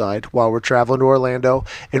good inside while we're traveling to Orlando,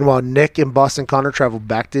 and while Nick and Boston Connor travel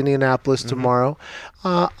back to Indianapolis tomorrow,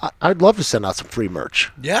 I'd love to send out some free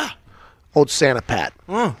merch. Yeah. Old Santa Pat.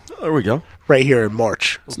 There we go. Right here in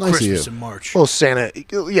March. It's nice of you. Christmas in March. Little Santa,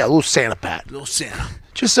 little Santa Pat. Little Santa.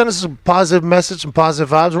 Just send us some positive message, some positive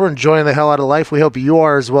vibes. We're enjoying the hell out of life. We hope you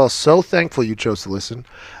are as well. So thankful you chose to listen.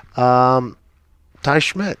 Ty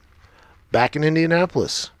Schmidt, back in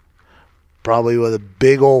Indianapolis. Probably with a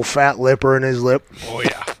big old fat lipper in his lip. Oh,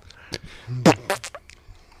 yeah.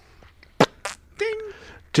 Ding.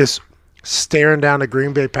 Just staring down the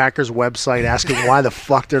Green Bay Packers website asking why the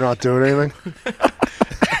fuck they're not doing anything.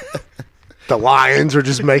 The Lions are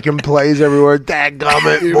just making plays everywhere.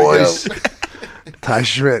 Dadgummit, boys. Ty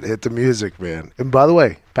Schmidt hit the music, man. And by the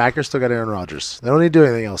way, Packers still got Aaron Rodgers. They don't need to do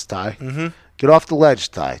anything else, Ty. Get off the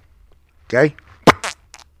ledge, Ty. Okay?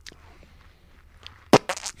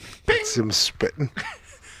 It's him spitting.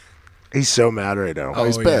 He's so mad right now. Oh,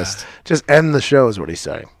 he's pissed. Just end the show is what he's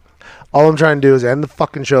saying. All I'm trying to do is end the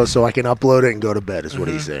fucking show so I can upload it and go to bed is what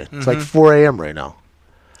he's saying. It's like 4 a.m. right now.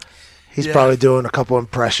 He's probably doing a couple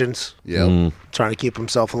impressions. Yep. Trying to keep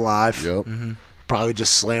himself alive. Yep. Probably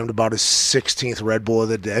just slammed about his 16th Red Bull of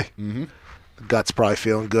the day. The gut's probably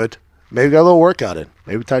feeling good. Maybe got a little workout in.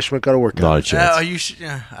 Maybe Ty Schmidt got a workout. Not a chance.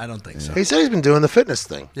 I don't think so. He said he's been doing the fitness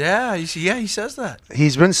thing. Yeah, he says that.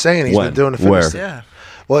 He's been saying he's been doing the fitness Where? thing. Yeah.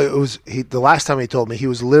 Well, it was the last time he told me he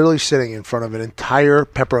was literally sitting in front of an entire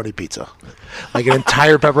pepperoni pizza, like an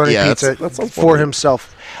entire pepperoni pizza for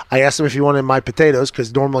himself. I asked him if he wanted my potatoes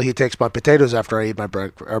because normally he takes my potatoes after I eat my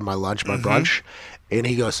my lunch, my brunch, and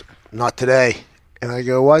he goes, "Not today." And I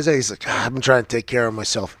go, "Why is that?" He's like, "I've been trying to take care of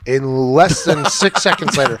myself." In less than 6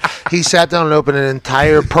 seconds later, he sat down and opened an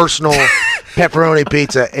entire personal pepperoni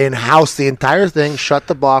pizza and housed the entire thing, shut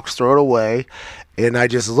the box, throw it away. And I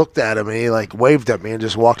just looked at him and he like waved at me and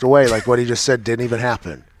just walked away like what he just said didn't even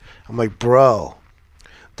happen. I'm like, bro,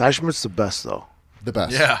 Ty Schmidt's the best though. The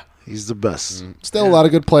best. Yeah. He's the best. Still a lot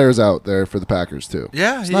of good players out there for the Packers, too.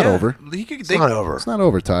 Yeah. It's not over. It's not over. It's not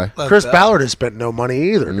over, Ty. Chris Ballard has spent no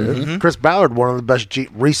money either, dude. Chris Ballard, one of the best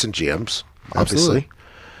recent GMs, obviously. Absolutely.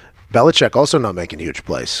 Belichick also not making huge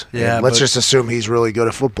plays. Yeah, And let's but- just assume he's really good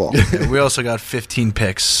at football. Yeah, we also got 15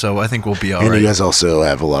 picks, so I think we'll be all And right. you guys also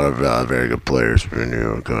have a lot of very good players. And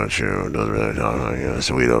you coach doesn't really talk like us,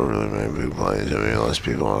 so we don't really make big plays. I mean, unless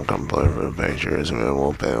people want to come play for the Patriots, we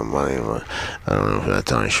won't pay them money. But I don't know if that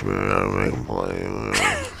time Schmidt will make them play.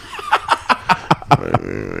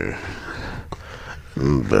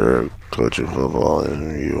 I'm better at coaching football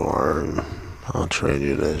than you are. And I'll trade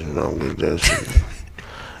you this and I'll get this.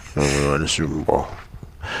 And we win the Super Bowl.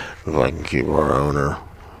 If I can keep our owner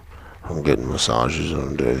from getting massages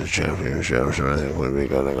on the day of the championship, so I think we'd be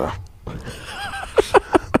good to go.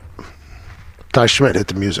 Ty Schmidt hit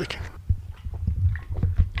the music.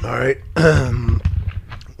 All right.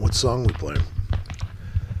 What song we playing?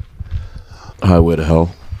 Highway to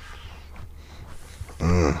Hell.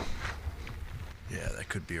 Yeah, that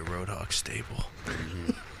could be a Roadhog staple.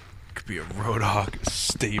 Could be a Roadhog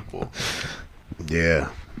staple. Yeah.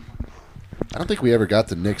 I don't think we ever got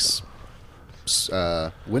the Knicks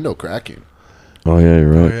window cracking. Oh, yeah, you're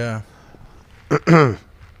right. Oh, yeah.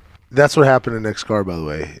 That's what happened in Nick's car, by the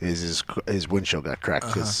way, is his windshield got cracked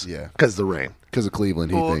because of the rain. Because of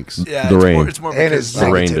Cleveland, he thinks. Yeah, The it's rain. More, it's more And because his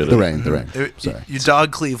The rain did it. The rain. Sorry. You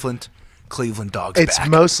dog Cleveland. Cleveland dogs It's back.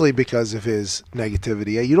 mostly because of his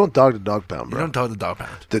negativity. Yeah, you don't dog the dog pound, You bro. don't dog the dog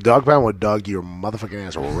pound. The dog pound would dog your motherfucking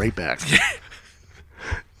ass right back.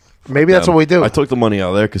 Maybe that's what we do. I took the money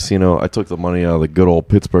out of their casino. I took the money out of the good old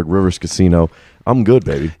Pittsburgh Rivers Casino. I'm good,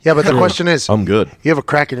 baby. Yeah, but the question is, I'm good. you have a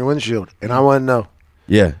crack in your windshield, and I want to know,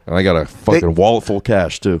 Yeah, and I got a fucking wallet full of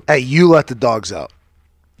cash, too. hey, you let the dogs out.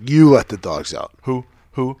 You let the dogs out. Who?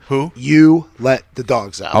 Who? You let the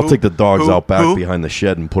dogs out. I'll take the dogs Who? out back Who? behind the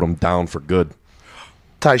shed and put them down for good.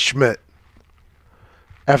 Ty Schmidt.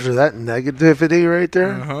 After that negativity right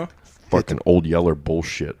there, Fucking old Yeller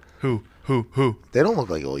bullshit. Who? they don't look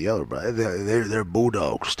like old Yeller, bro. They're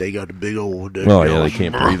bulldogs. They got the big old. Oh yeah, they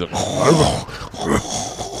can't breathe.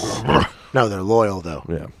 No, they're loyal though.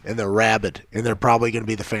 Yeah. And they're rabid, and they're probably going to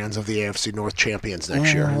be the fans of the AFC North champions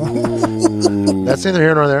next year. That's neither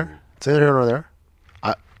here nor there. It's neither here nor there.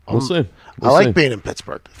 We'll see. I like being in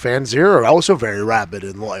Pittsburgh. Fans here are also very rabid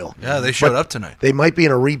and loyal. Yeah, they showed up tonight. They might be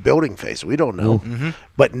in a rebuilding phase. We don't know.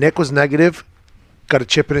 But Nick was negative, got a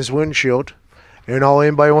chip in his windshield, and all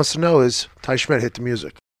anybody wants to know is Ty Schmidt hit the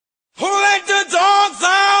music. Who let the dogs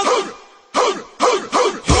out? Who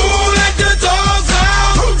let the dogs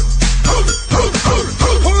out?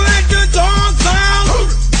 Who let the dogs out?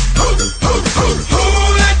 Who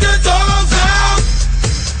let the dogs out?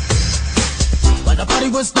 When the party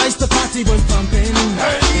was nice, the party was pumping.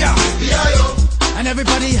 And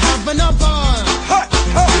everybody having a ball.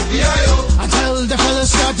 Until the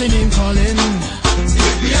fellas started name calling.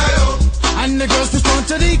 And the girls respond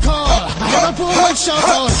to the call. I hear a poor one shout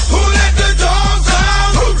out. Who let the dogs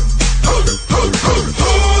out? Who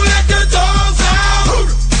let the dogs out?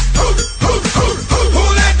 Who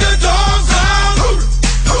let the dogs out?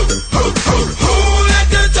 Who let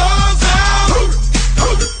the dogs out?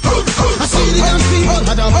 I see the young people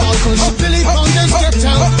had a ball push. Billy Fountains get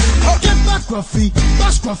out. Get back, Gruffy.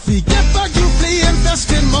 Bash Gruffy. Get back, you flea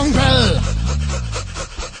infested mongrel.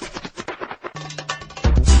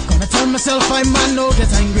 Gonna tell myself I man no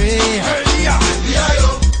get angry.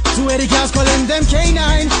 Two 80 girls calling them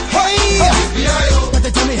K9. Hey! But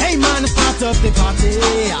they tell me, hey man, start up the party.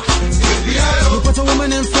 You put a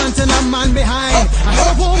woman in front and a man behind. I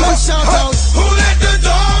heard a woman shout out. Who let the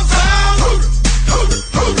dogs out?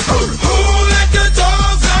 Who let the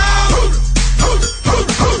dogs out?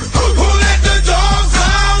 Who let the dogs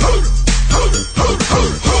out?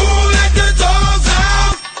 Who let the dogs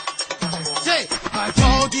out? Say, a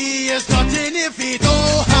doggy is nothing if he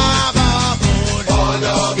don't have a bone. Oh,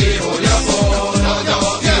 doggy, hold your bone. Oh,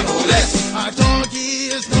 doggy, hold it. A doggy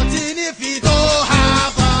is nothing if he don't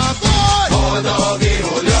have a bone. Oh, doggy,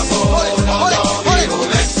 hold your bone. Oh, doggy,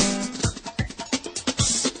 hold it.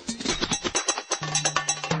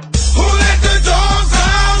 Who let the dogs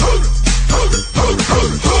out?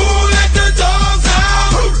 Who let the dogs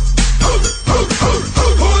out?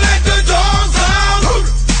 Who let the dogs out?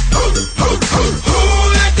 Who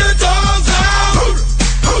let the dogs out?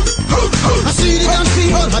 I see the young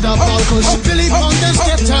people had a ball push. Billy Fountains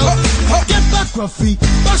get out. Get back, Gruffy.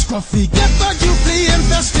 Bash Gruffy. Get back, you flea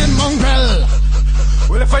infested mongrel.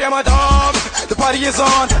 Well, if I am a dog, the party is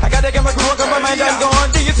on. I gotta get my groove on, my mind I'm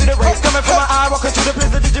gone. Do you see the rays coming from my eye? Walking through the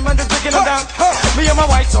place, the Digimon just breaking them down. Me and my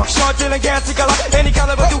white talk, short, chill, and gassy color. Any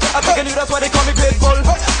caliber do, I think I knew that's why they call me Pitbull.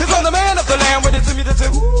 Cause I'm the man of the land, with it to me, the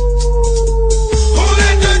two. Who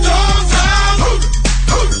let the dogs out?